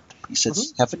his heart. He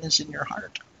says, heaven is in your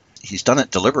heart. He's done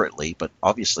it deliberately, but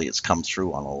obviously it's come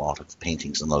through on a lot of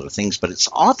paintings and other things. But it's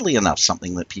oddly enough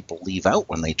something that people leave out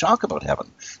when they talk about heaven.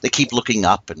 They keep looking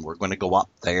up and we're going to go up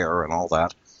there and all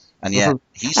that. And yet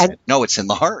he said, no, it's in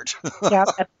the heart. Yeah,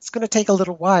 it's going to take a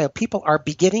little while. People are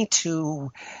beginning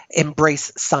to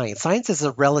embrace science. Science is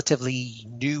a relatively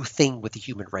new thing with the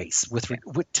human race,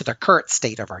 to the current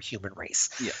state of our human race.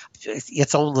 Yeah.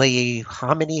 It's only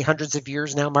how many hundreds of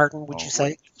years now, Martin, would you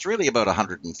say? It's really about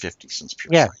 150 since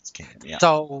pure science came. Yeah.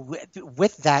 So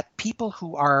with that, people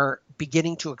who are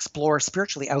beginning to explore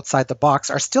spiritually outside the box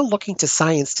are still looking to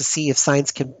science to see if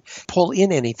science can pull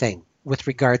in anything with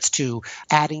regards to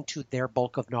adding to their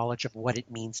bulk of knowledge of what it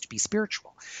means to be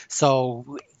spiritual.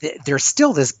 So there's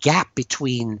still this gap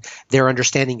between their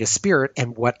understanding of spirit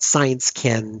and what science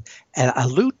can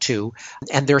allude to,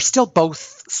 and they're still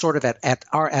both sort of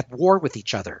at war with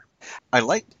each other. I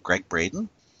like Greg Braden.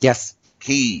 Yes.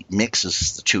 He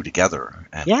mixes the two together.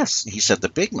 And yes. He said the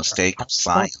big mistake of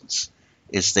science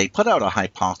is they put out a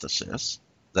hypothesis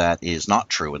that is not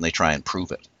true and they try and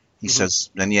prove it. He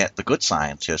says, and yet the good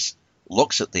scientist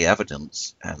looks at the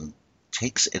evidence and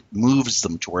moves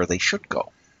them to where they should go.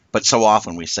 But so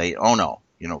often we say, oh no,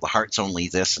 the heart's only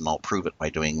this and I'll prove it by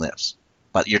doing this.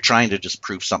 But you're trying to just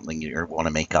prove something you want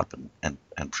to make up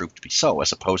and prove to be so,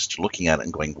 as opposed to looking at it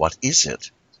and going, what is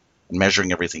it? And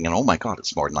measuring everything and, oh my God,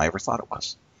 it's more than I ever thought it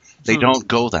was. They don't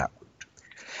go that route.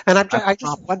 And I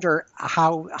just wonder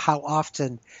how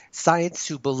often science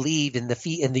who believe in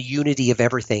the unity of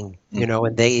everything,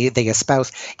 and they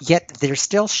espouse, yet they're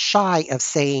still shy of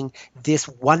saying this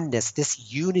oneness,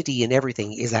 this unity in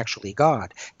everything is actually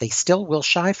God. They still will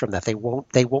shy from that. They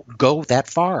won't go that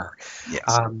far.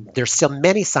 Yes. There's still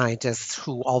many scientists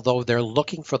who, although they're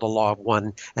looking for the law of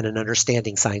one and an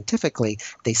understanding scientifically,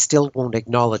 they still won't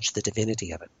acknowledge the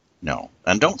divinity of it. No.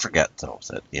 And don't forget, though,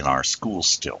 that in our schools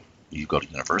still, you go to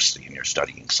university and you're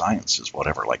studying sciences,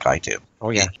 whatever, like I did. Oh,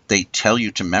 yeah. They tell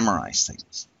you to memorize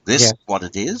things. This is what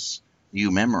it is. You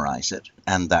memorize it,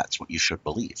 and that's what you should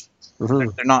believe.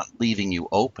 They're not leaving you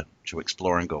open to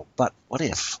explore and go, but what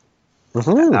if?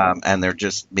 And they're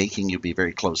just making you be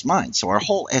very closed-minded. So our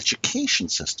whole education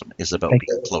system is about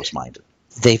being closed-minded.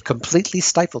 They've completely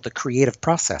stifled the creative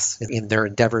process in their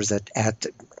endeavors at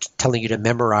telling you to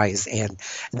memorize. And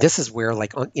this is where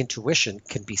intuition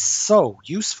can be so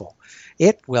useful.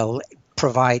 It will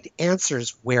provide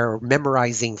answers where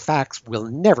memorizing facts will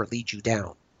never lead you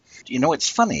down. It's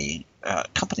funny. A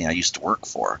company I used to work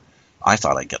for, I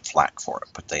thought I'd get flack for it,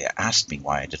 but they asked me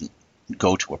why I didn't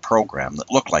go to a program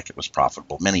that looked like it was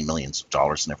profitable, many millions of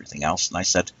dollars and everything else. And I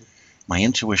said, my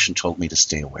intuition told me to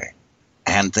stay away.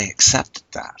 And they accepted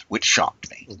that, which shocked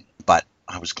me. But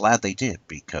I was glad they did,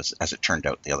 because as it turned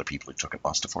out, the other people who took it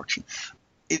lost a fortune.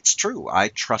 It's true. I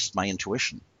trust my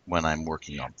intuition when I'm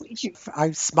working on things.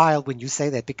 I smile when you say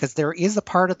that, because there is a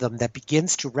part of them that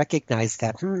begins to recognize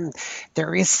that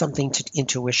there is something to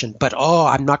intuition, but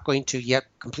I'm not going to yet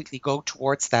completely go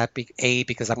towards that, A,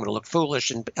 because I'm going to look foolish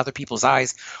in other people's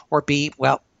eyes, or B,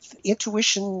 well,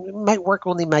 intuition might work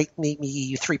only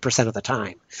maybe 3% of the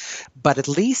time. But at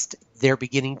least they're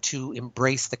beginning to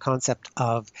embrace the concept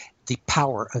of the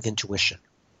power of intuition.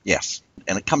 Yes,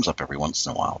 and it comes up every once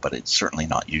in a while, but it's certainly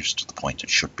not used to the point it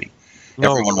should be.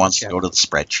 No, Everyone wants to yeah. go to the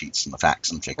spreadsheets and the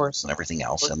facts and Of figures course. and everything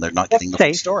else, course. and they're not That's getting the full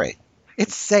safe. story.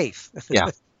 It's safe.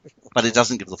 Yeah. But it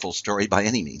doesn't give the full story by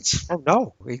any means. Oh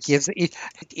no, it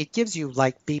gives you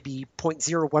like maybe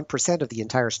 0.01% of the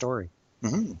entire story.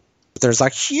 Hmm. There's a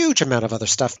huge amount of other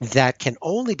stuff that can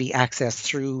only be accessed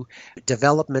through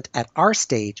development at our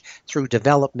stage, through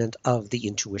development of the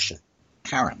intuition.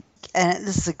 Karen. And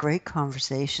this is a great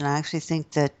conversation. I actually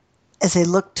think that as I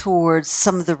look towards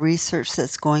some of the research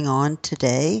that's going on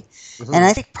today, and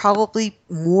I think probably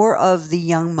more of the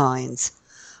young minds,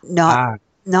 not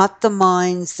the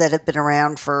minds that have been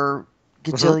around for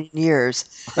gajillion years,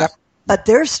 Yep. but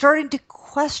they're starting to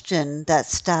question that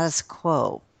status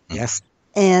quo. Yes.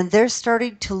 And they're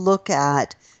starting to look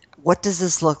at, what does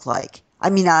this look like? I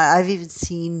mean, I've even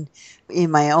seen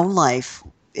in my own life,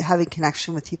 having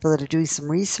connection with people that are doing some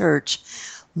research,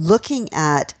 looking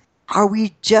at, are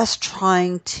we just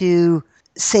trying to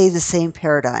say the same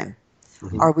paradigm?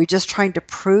 Are we just trying to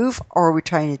prove, or are we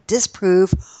trying to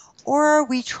disprove, or are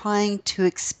we trying to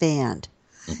expand?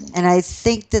 And I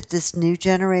think that this new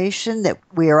generation that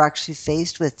we are actually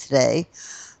faced with today,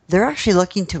 they're actually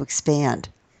looking to expand.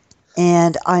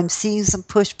 And I'm seeing some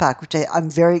pushback, which I'm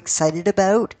very excited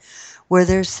about, where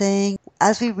they're saying,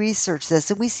 as we research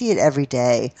this, and we see it every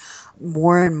day,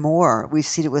 more and more, we've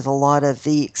seen it with a lot of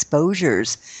the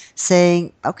exposures,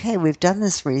 saying, okay, we've done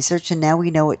this research and now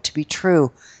we know it to be true.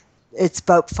 It's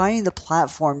about finding the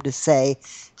platform to say,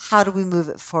 how do we move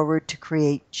it forward to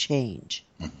create change?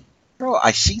 Well,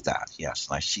 I see that, yes,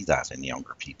 and I see that in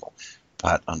younger people.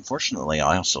 But unfortunately,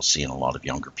 I also see in a lot of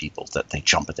younger people that they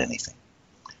jump at anything.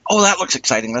 Oh, that looks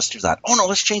exciting. Let's do that. Oh, no,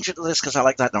 let's change it to this because I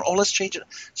like that. No, oh, let's change it.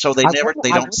 So they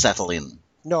don't settle in.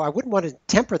 No, I wouldn't want to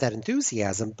temper that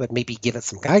enthusiasm, but maybe give it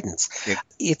some guidance. Yeah.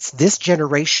 It's this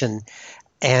generation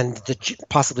and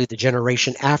possibly the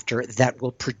generation after that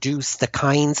will produce the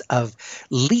kinds of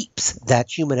leaps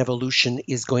that human evolution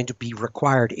is going to be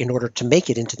required in order to make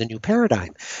it into the new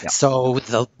paradigm. Yeah. So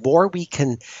the more we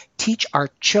can teach our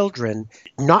children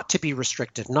not to be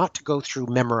restricted, not to go through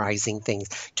memorizing things,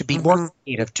 to be more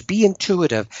creative, to be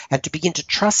intuitive, and to begin to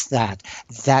trust that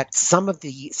some of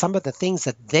the things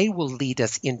that they will lead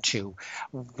us into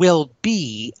will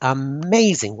be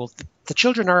amazing. The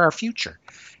children are our future.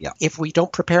 Yeah. If we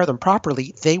don't prepare them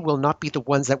properly, they will not be the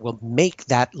ones that will make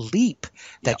that leap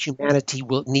that humanity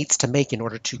needs to make in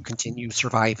order to continue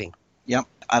surviving. Yeah,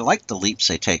 I like the leaps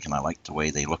they take, and I like the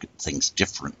way they look at things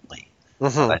differently.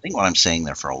 But I think what I'm saying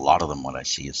there, for a lot of them, what I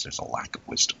see is there's a lack of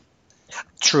wisdom.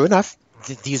 True enough.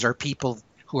 These are people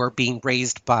who are being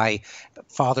raised by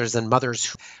fathers and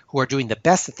mothers who are doing the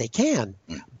best that they can,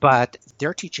 but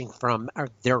they're teaching from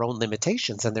their own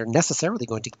limitations, and they're necessarily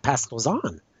going to pass those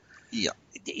on. Yeah.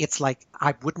 It's like,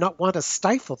 I would not want to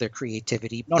stifle their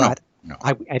creativity, No.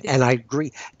 I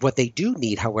agree. What they do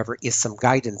need, however, is some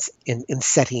guidance in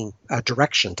setting a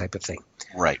direction type of thing.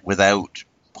 Right, without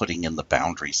putting in the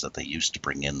boundaries that they used to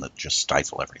bring in that just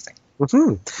stifle everything.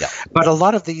 Yeah. But a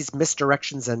lot of these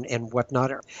misdirections and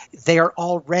whatnot, they are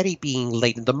already being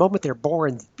laden. The moment they're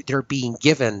born, they're being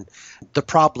given the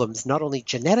problems, not only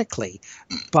genetically,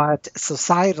 but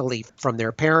societally from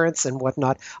their parents and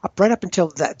whatnot, right up until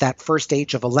that first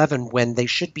age of 11, when they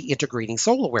should be integrating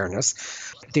soul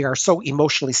awareness. They are so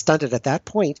emotionally stunted at that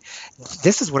point.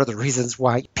 This is one of the reasons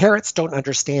why parents don't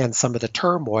understand some of the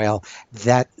turmoil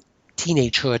that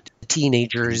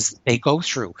teenagers, they go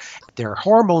through. Their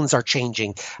hormones are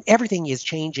changing. Everything is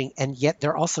changing, and yet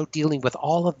they're also dealing with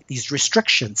all of these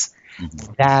restrictions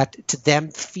that to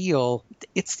them feel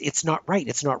it's not right,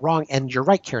 it's not wrong. And you're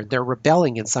right, Karen, they're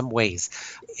rebelling in some ways.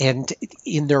 And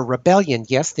in their rebellion,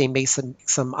 yes, they made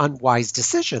some unwise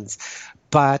decisions.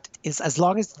 But as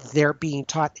long as they're being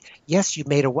taught, yes, you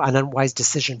made an unwise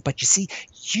decision, but you see,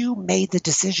 you made the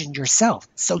decision yourself.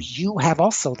 So you have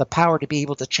also the power to be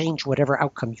able to change whatever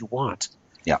outcome you want.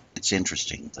 Yeah, it's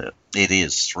interesting that it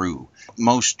is through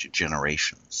most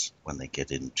generations, when they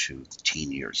get into the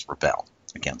teen years, rebel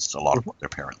against a lot of what their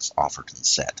parents offered and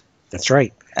said. That's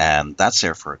right. And that's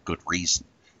there for a good reason.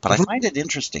 But I find it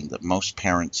interesting that most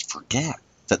parents forget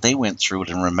that they went through it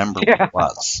and remember what it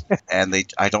was. And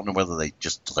I don't know whether they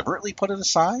just deliberately put it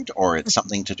aside, or it's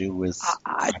something to do with...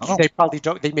 They probably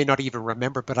don't. They may not even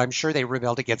remember, but I'm sure they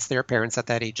rebelled against their parents at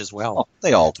that age as well. Oh,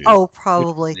 they all do. Oh,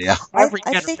 probably. Yeah. Every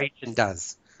generation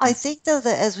does. I think, though,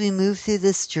 that as we move through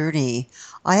this journey,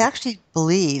 I actually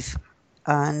believe,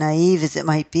 naive as it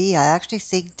might be, I actually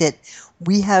think that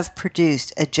we have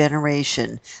produced a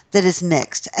generation that is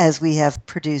mixed, as we have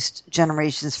produced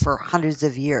generations for hundreds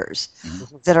of years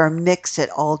that are mixed at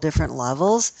all different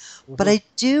levels. But I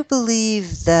do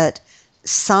believe that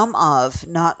some of,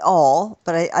 not all,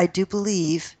 but I do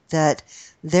believe that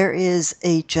there is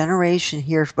a generation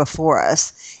here before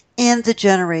us, and the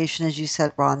generation, as you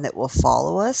said, Ron, that will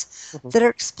follow us, that are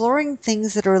exploring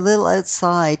things that are a little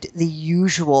outside the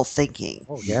usual thinking.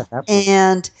 Oh, yeah, absolutely.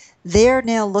 And they're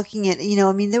now looking at,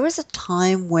 there was a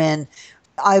time when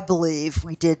I believe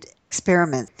we did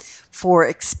experiment for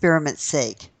experiment's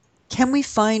sake. Can we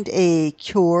find a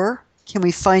cure? Can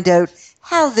we find out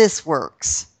how this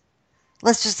works?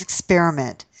 Let's just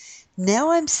experiment.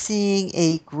 Now I'm seeing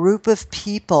a group of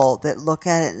people that look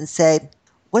at it and say,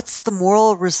 what's the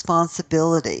moral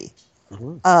responsibility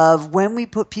of when we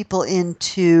put people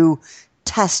into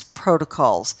test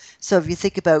protocols? So if you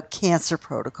think about cancer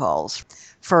protocols,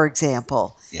 for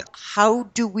example, how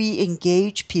do we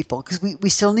engage people? Because we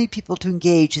still need people to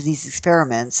engage in these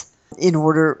experiments in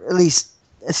order, at least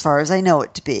as far as I know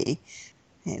it to be.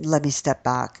 And let me step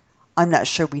back. I'm not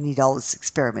sure we need all this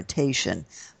experimentation.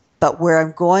 But where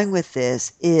I'm going with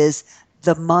this is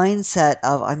the mindset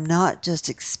of I'm not just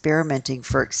experimenting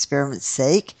for experiment's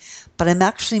sake, but I'm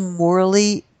actually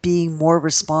morally being more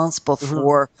responsible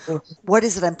for what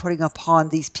is it I'm putting upon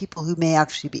these people who may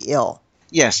actually be ill.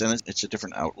 Yes, and it's a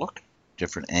different outlook,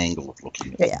 different angle of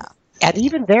looking at it. Yeah. And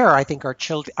even there, I think our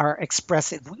children are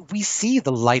expressing, we see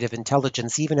the light of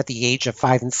intelligence even at the age of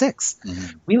 5 and 6.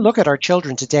 We look at our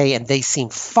children today and they seem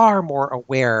far more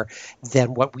aware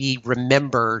than what we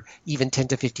remember even 10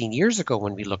 to 15 years ago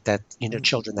when we looked at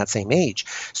children that same age.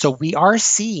 So we are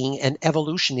seeing an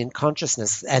evolution in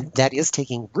consciousness, and that is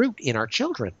taking root in our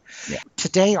children. Yeah.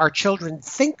 Today, our children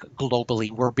think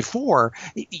globally, where before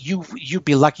you'd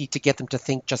be lucky to get them to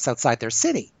think just outside their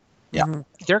city. Yeah.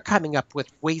 They're coming up with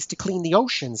ways to clean the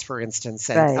oceans, for instance.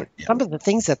 And Right. some of the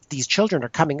things that these children are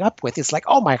coming up with is like,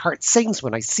 oh, my heart sings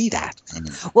when I see that.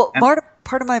 Well,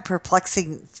 part of my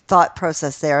perplexing thought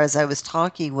process there as I was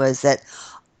talking was that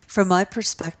from my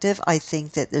perspective, I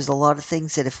think that there's a lot of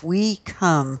things that if we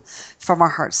come from our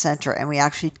heart center and we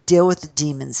actually deal with the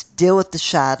demons, deal with the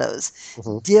shadows,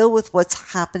 deal with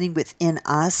what's happening within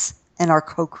us and our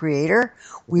co-creator,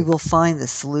 we will find the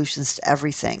solutions to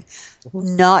everything.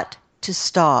 Not to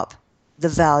stop the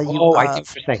value I see of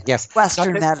what you're saying. Yes.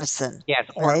 Western Not to- medicine. Yes,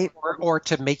 right? or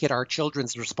to make it our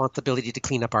children's responsibility to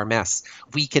clean up our mess.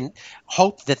 We can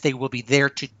hope that they will be there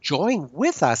to join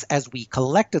with us as we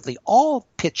collectively all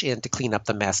pitch in to clean up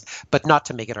the mess, but not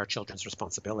to make it our children's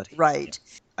responsibility. Right.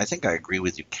 I think I agree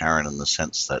with you, Karen, in the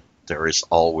sense that there is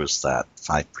always that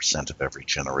 5% of every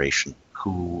generation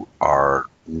who are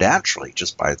naturally,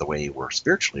 just by the way we're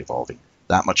spiritually evolving,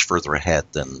 that much further ahead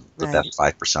than the Right. best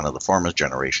 5% of the former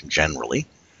generation generally.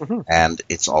 And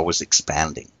it's always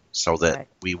expanding, so that Right.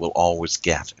 we will always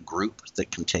get a group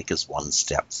that can take us one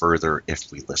step further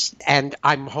if we listen. And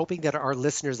I'm hoping that our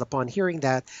listeners, upon hearing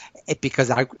that,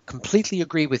 because I completely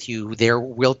agree with you, there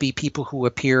will be people who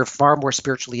appear far more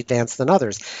spiritually advanced than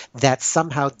others, that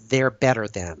somehow they're better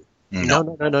than. No.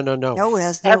 No, it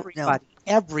has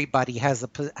Everybody has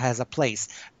a place.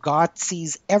 God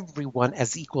sees everyone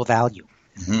as equal value,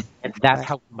 and that's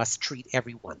how we must treat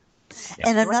everyone.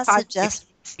 And I'm not suggesting.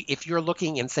 If you're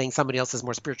looking and saying somebody else is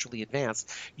more spiritually advanced,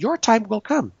 your time will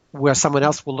come where someone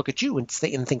else will look at you and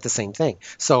think the same thing.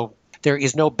 So there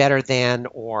is no better than,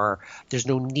 or there's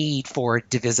no need for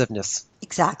divisiveness.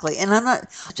 Exactly. And I'm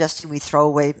not suggesting we throw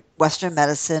away Western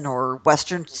medicine or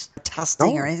Western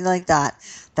testing or anything like that.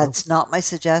 That's not my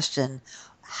suggestion.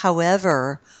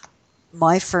 However,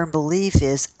 my firm belief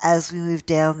is as we move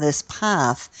down this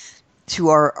path to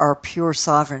our pure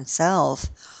sovereign self,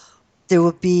 there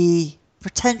will be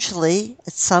potentially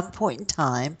at some point in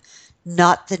time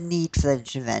not the need for that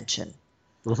intervention.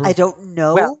 I don't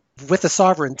know. Well, with the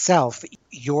sovereign self,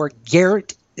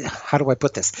 how do I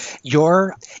put this?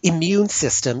 Your immune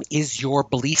system is your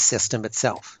belief system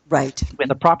itself. Right. With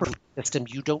a proper system,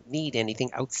 you don't need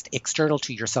anything external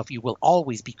to yourself. You will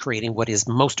always be creating what is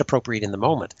most appropriate in the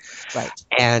moment. Right.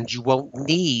 And you won't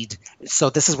need, so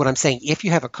this is what I'm saying, if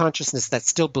you have a consciousness that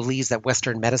still believes that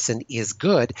Western medicine is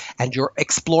good and you're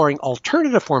exploring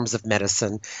alternative forms of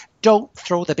medicine, don't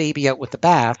throw the baby out with the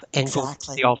bath and go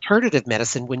to the alternative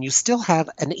medicine when you still have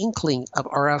an inkling of,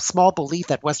 or a small belief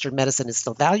that Western medicine is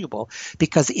still valuable,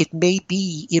 because it may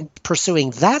be in pursuing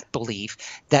that belief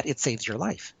that it saves your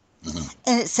life.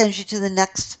 And it sends you to the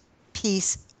next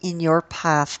piece in your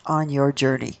path on your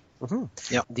journey.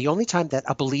 Yep. The only time that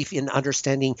a belief in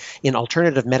understanding in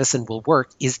alternative medicine will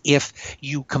work is if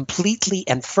you completely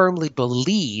and firmly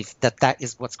believe that that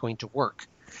is what's going to work.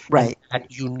 Right. And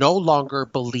you no longer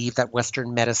believe that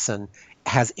Western medicine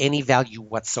has any value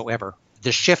whatsoever.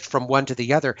 the shift from one to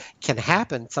the other can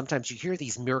happen. Sometimes you hear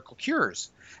these miracle cures,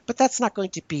 but that's not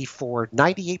going to be for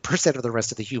 98% of the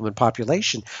rest of the human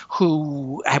population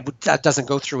who doesn't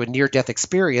go through a near-death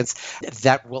experience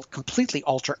that will completely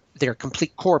alter their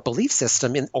complete core belief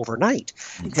system overnight.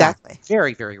 Exactly. That's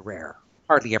very, very rare.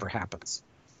 Hardly ever happens.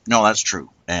 No, that's true.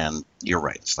 And you're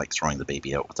right. It's like throwing the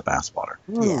baby out with the bathwater.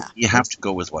 Yeah. You have to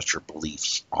go with what your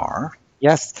beliefs are.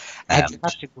 Yes, and you And-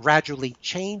 have to gradually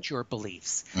change your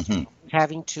beliefs. Mhm.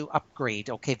 Having to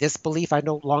upgrade. Okay, this belief I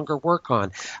no longer work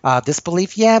on. This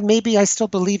belief, yeah, maybe I still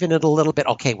believe in it a little bit.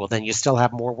 Okay, well, then you still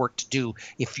have more work to do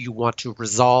if you want to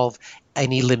resolve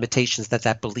any limitations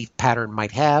that belief pattern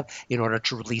might have in order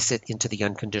to release it into the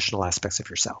unconditional aspects of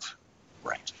yourself.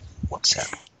 Right. What's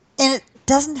that? And it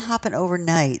doesn't happen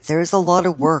overnight. There's a lot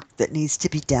of work that needs to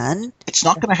be done. It's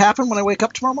not going to happen when I wake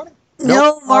up tomorrow morning?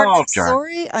 No, Mark, Oh,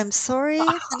 darn. I'm sorry,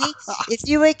 honey. If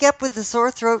you wake up with a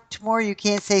sore throat tomorrow, you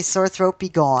can't say sore throat be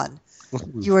gone.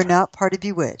 You are not part of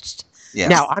Bewitched. Yeah.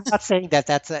 Now, I'm not saying that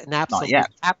that's an yet.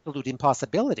 absolute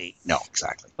impossibility, No,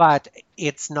 exactly. but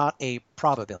it's not a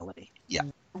probability.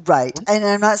 Right. And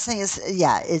I'm not saying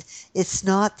it's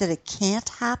not that it can't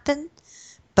happen,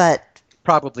 but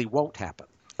Probably won't happen.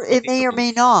 it may or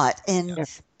may not. And Yeah,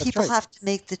 that's people right. have to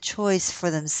make the choice for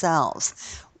themselves.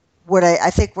 What I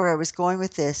think where I was going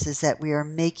with this is that we are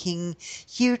making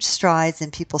huge strides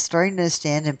and people starting to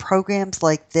understand, and programs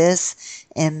like this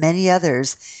and many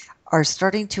others are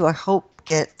starting to, I hope,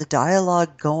 get the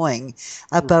dialogue going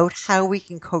about how we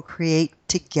can co-create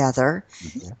together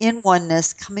in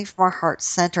oneness, coming from our heart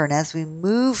center. And as we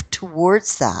move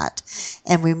towards that,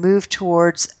 and we move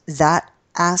towards that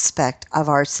aspect of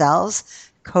ourselves,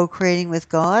 co-creating with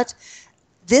God,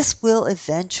 this will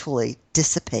eventually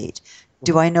dissipate.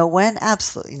 Do I know when?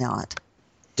 Absolutely not.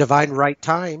 Divine right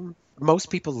time. Most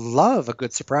people love a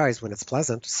good surprise when it's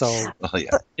pleasant. So Oh,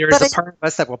 yeah. there is But a part of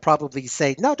us that will probably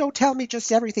say, no, don't tell me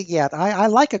just everything yet. I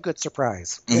like a good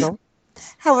surprise. You know?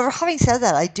 However, having said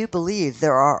that, I do believe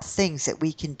there are things that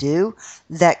we can do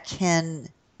that can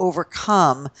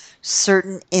overcome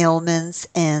certain ailments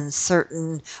and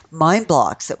certain mind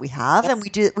blocks that we have, and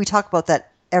we talk about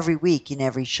that every week in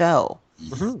every show.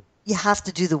 Mhm. You have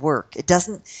to do the work.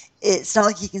 It's not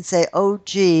like you can say, oh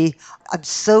gee, I'm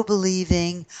so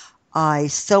believing, I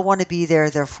so want to be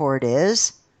there, therefore it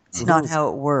is. It's not how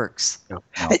it works. No.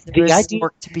 No. There The is idea,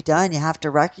 work to be done. You have to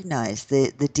recognize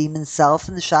the demon self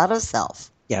and the shadow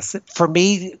self. yes, for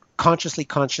me, consciously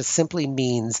conscious simply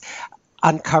means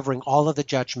uncovering all of the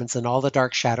judgments and all the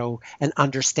dark shadow and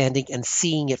understanding and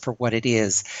seeing it for what it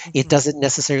is. It doesn't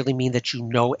necessarily mean that you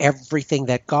know everything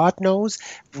that God knows.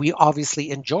 We obviously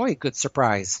enjoy a good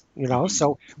surprise, you know.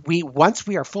 So once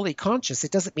we are fully conscious, it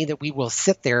doesn't mean that we will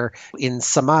sit there in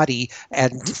samadhi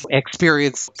and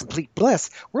experience complete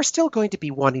bliss. We're still going to be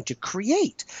wanting to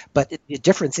create, but the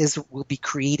difference is we'll be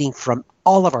creating from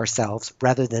all of ourselves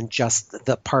rather than just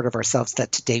the part of ourselves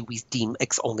that today we deem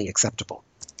only acceptable.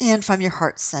 And from your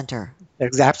heart center.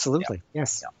 Absolutely.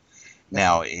 Yes.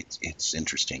 Now, it's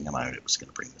interesting, and I was going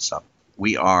to bring this up.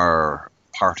 We are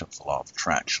part of the Law of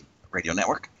Attraction Radio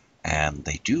Network, and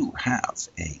they do have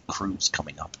a cruise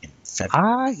coming up in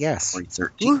February Yes.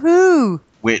 13th, Woohoo!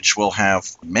 which will have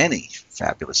many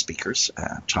fabulous speakers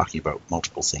talking about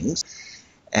multiple things.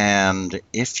 And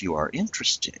if you are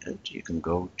interested, you can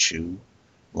go to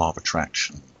Law of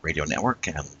Attraction Radio Network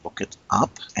and look it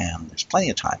up, and there's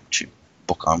plenty of time to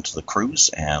book onto the cruise.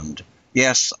 And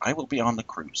yes, I will be on the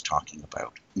cruise talking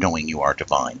about knowing you are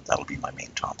divine. That'll be my main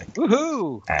topic.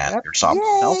 Woohoo! And your sovereign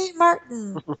self. Yay,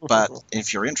 Martin! But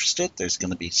if you're interested, there's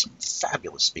going to be some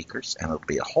fabulous speakers, and it'll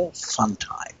be a whole fun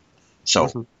time.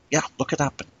 So, yeah, look it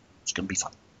up. It's going to be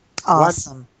fun.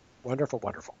 Awesome. Wonderful,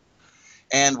 wonderful.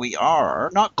 And we are,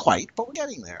 not quite, but we're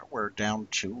getting there. We're down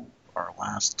to our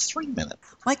last 3 minutes.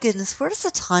 My goodness, where does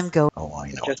the time go? Oh,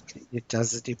 I know. It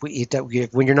does.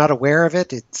 When you're not aware of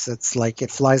it, it's like it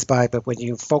flies by. But when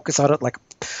you focus on it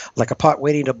like a pot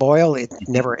waiting to boil, it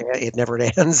never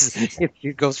ends.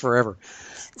 It goes forever.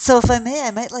 So if I may,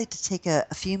 I might like to take a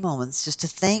few moments just to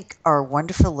thank our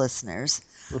wonderful listeners.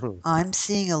 I'm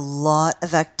seeing a lot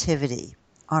of activity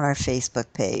on our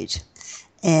Facebook page,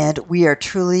 and we are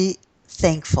truly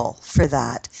thankful for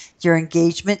that. Your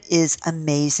engagement is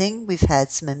amazing. We've had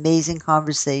some amazing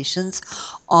conversations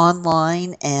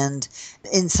online and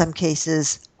in some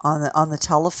cases on the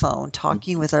telephone,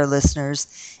 talking with our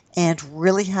listeners and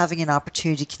really having an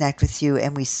opportunity to connect with you.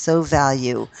 And we so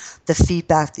value the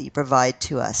feedback that you provide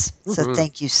to us. So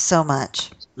thank you so much.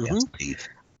 Yes, indeed.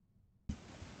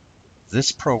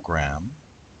 This program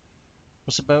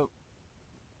was about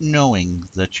knowing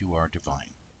that you are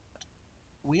divine.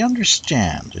 we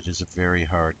understand it is a very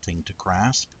hard thing to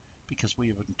grasp because we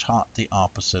have been taught the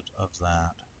opposite of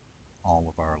that all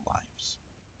of our lives.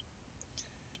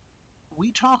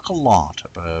 We talk a lot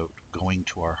about going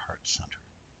to our heart center.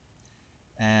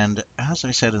 And as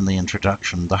I said in the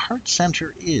introduction, the heart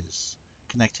center is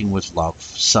connecting with love,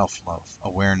 self-love,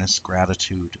 awareness,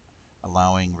 gratitude,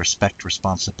 allowing respect,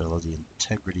 responsibility,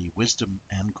 integrity, wisdom,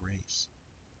 and grace.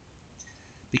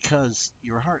 Because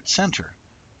your heart center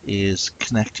is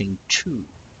connecting to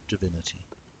divinity.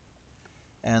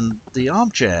 And the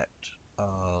object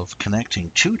of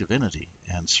connecting to divinity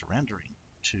and surrendering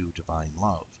to divine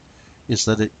love is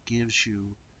that it gives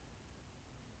you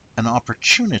an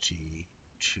opportunity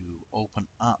to open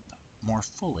up more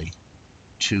fully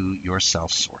to your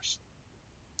self-source.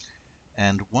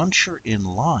 And once you're in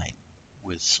line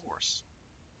with Source,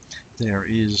 there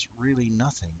is really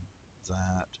nothing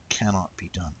that cannot be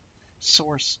done.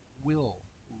 Source will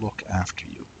look after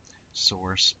you.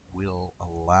 Source will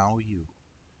allow you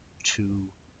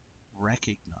to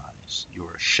recognize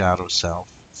your shadow self,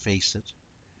 face it,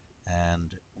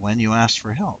 and when you ask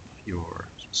for help, your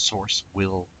Source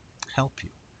will help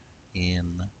you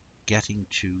in getting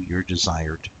to your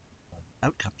desired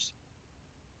outcomes.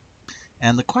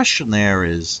 And the question there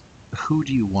is, who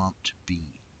do you want to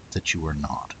be that you are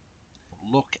not?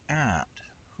 Look at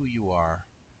who you are.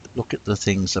 Look at the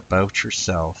things about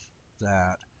yourself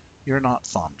that you're not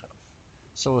fond of.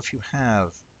 So if you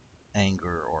have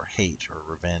anger or hate or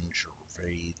revenge or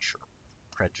rage or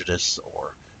prejudice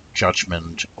or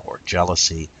judgment or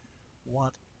jealousy,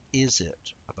 what is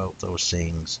it about those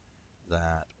things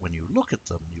that when you look at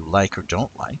them you like or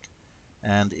don't like?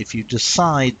 And if you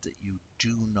decide that you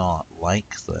do not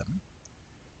like them,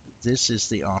 this is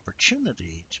the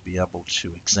opportunity to be able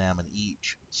to examine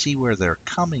each, see where they're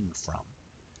coming from,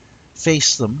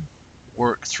 face them,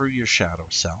 work through your shadow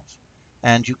self,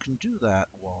 and you can do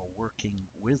that while working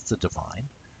with the divine,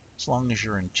 as long as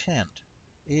your intent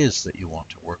is that you want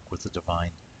to work with the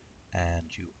divine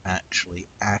and you actually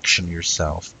action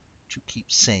yourself to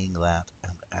keep saying that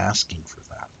and asking for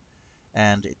that.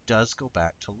 And it does go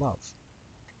back to love.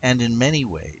 And in many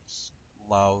ways,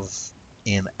 love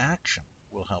in action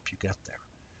will help you get there.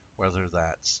 Whether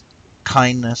that's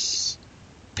kindness,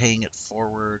 paying it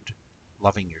forward,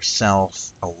 loving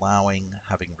yourself, allowing,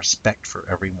 having respect for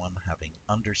everyone, having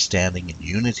understanding and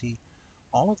unity,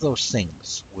 all of those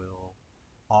things will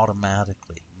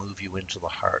automatically move you into the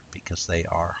heart because they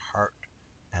are heart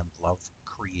and love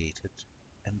created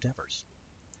endeavors.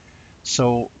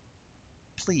 So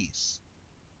please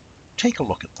take a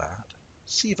look at that.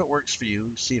 See if it works for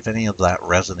you. See if any of that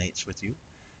resonates with you.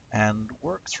 And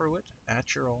work through it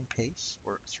at your own pace.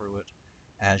 Work through it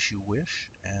as you wish.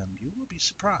 And you will be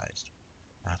surprised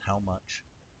at how much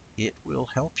it will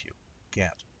help you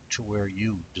get to where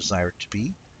you desire to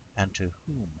be and to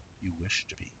whom you wish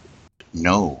to be.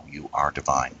 Know you are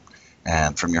divine.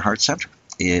 And from your heart center,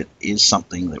 it is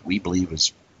something that we believe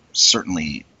is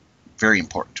certainly very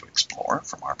important to explore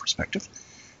from our perspective.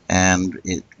 And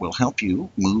it will help you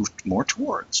move more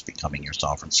towards becoming your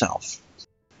sovereign self.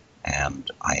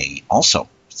 And I also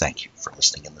thank you for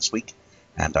listening in this week,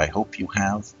 and I hope you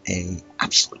have an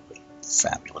absolutely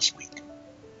fabulous week.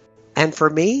 And for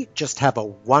me, just have a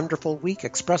wonderful week,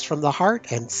 express from the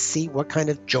heart, and see what kind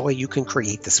of joy you can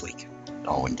create this week.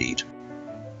 Oh, indeed.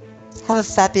 Have a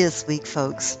fabulous week,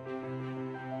 folks.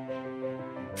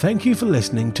 Thank you for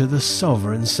listening to The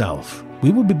Sovereign Self.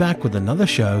 We will be back with another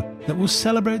show that will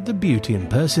celebrate the beauty and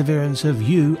perseverance of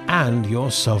you and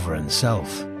your sovereign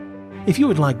self. If you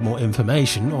would like more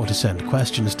information or to send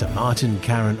questions to Martin,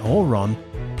 Karen or Ron,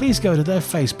 please go to their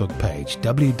Facebook page,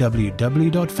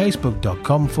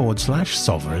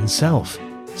 www.facebook.com/sovereign self.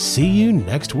 See you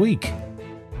next week.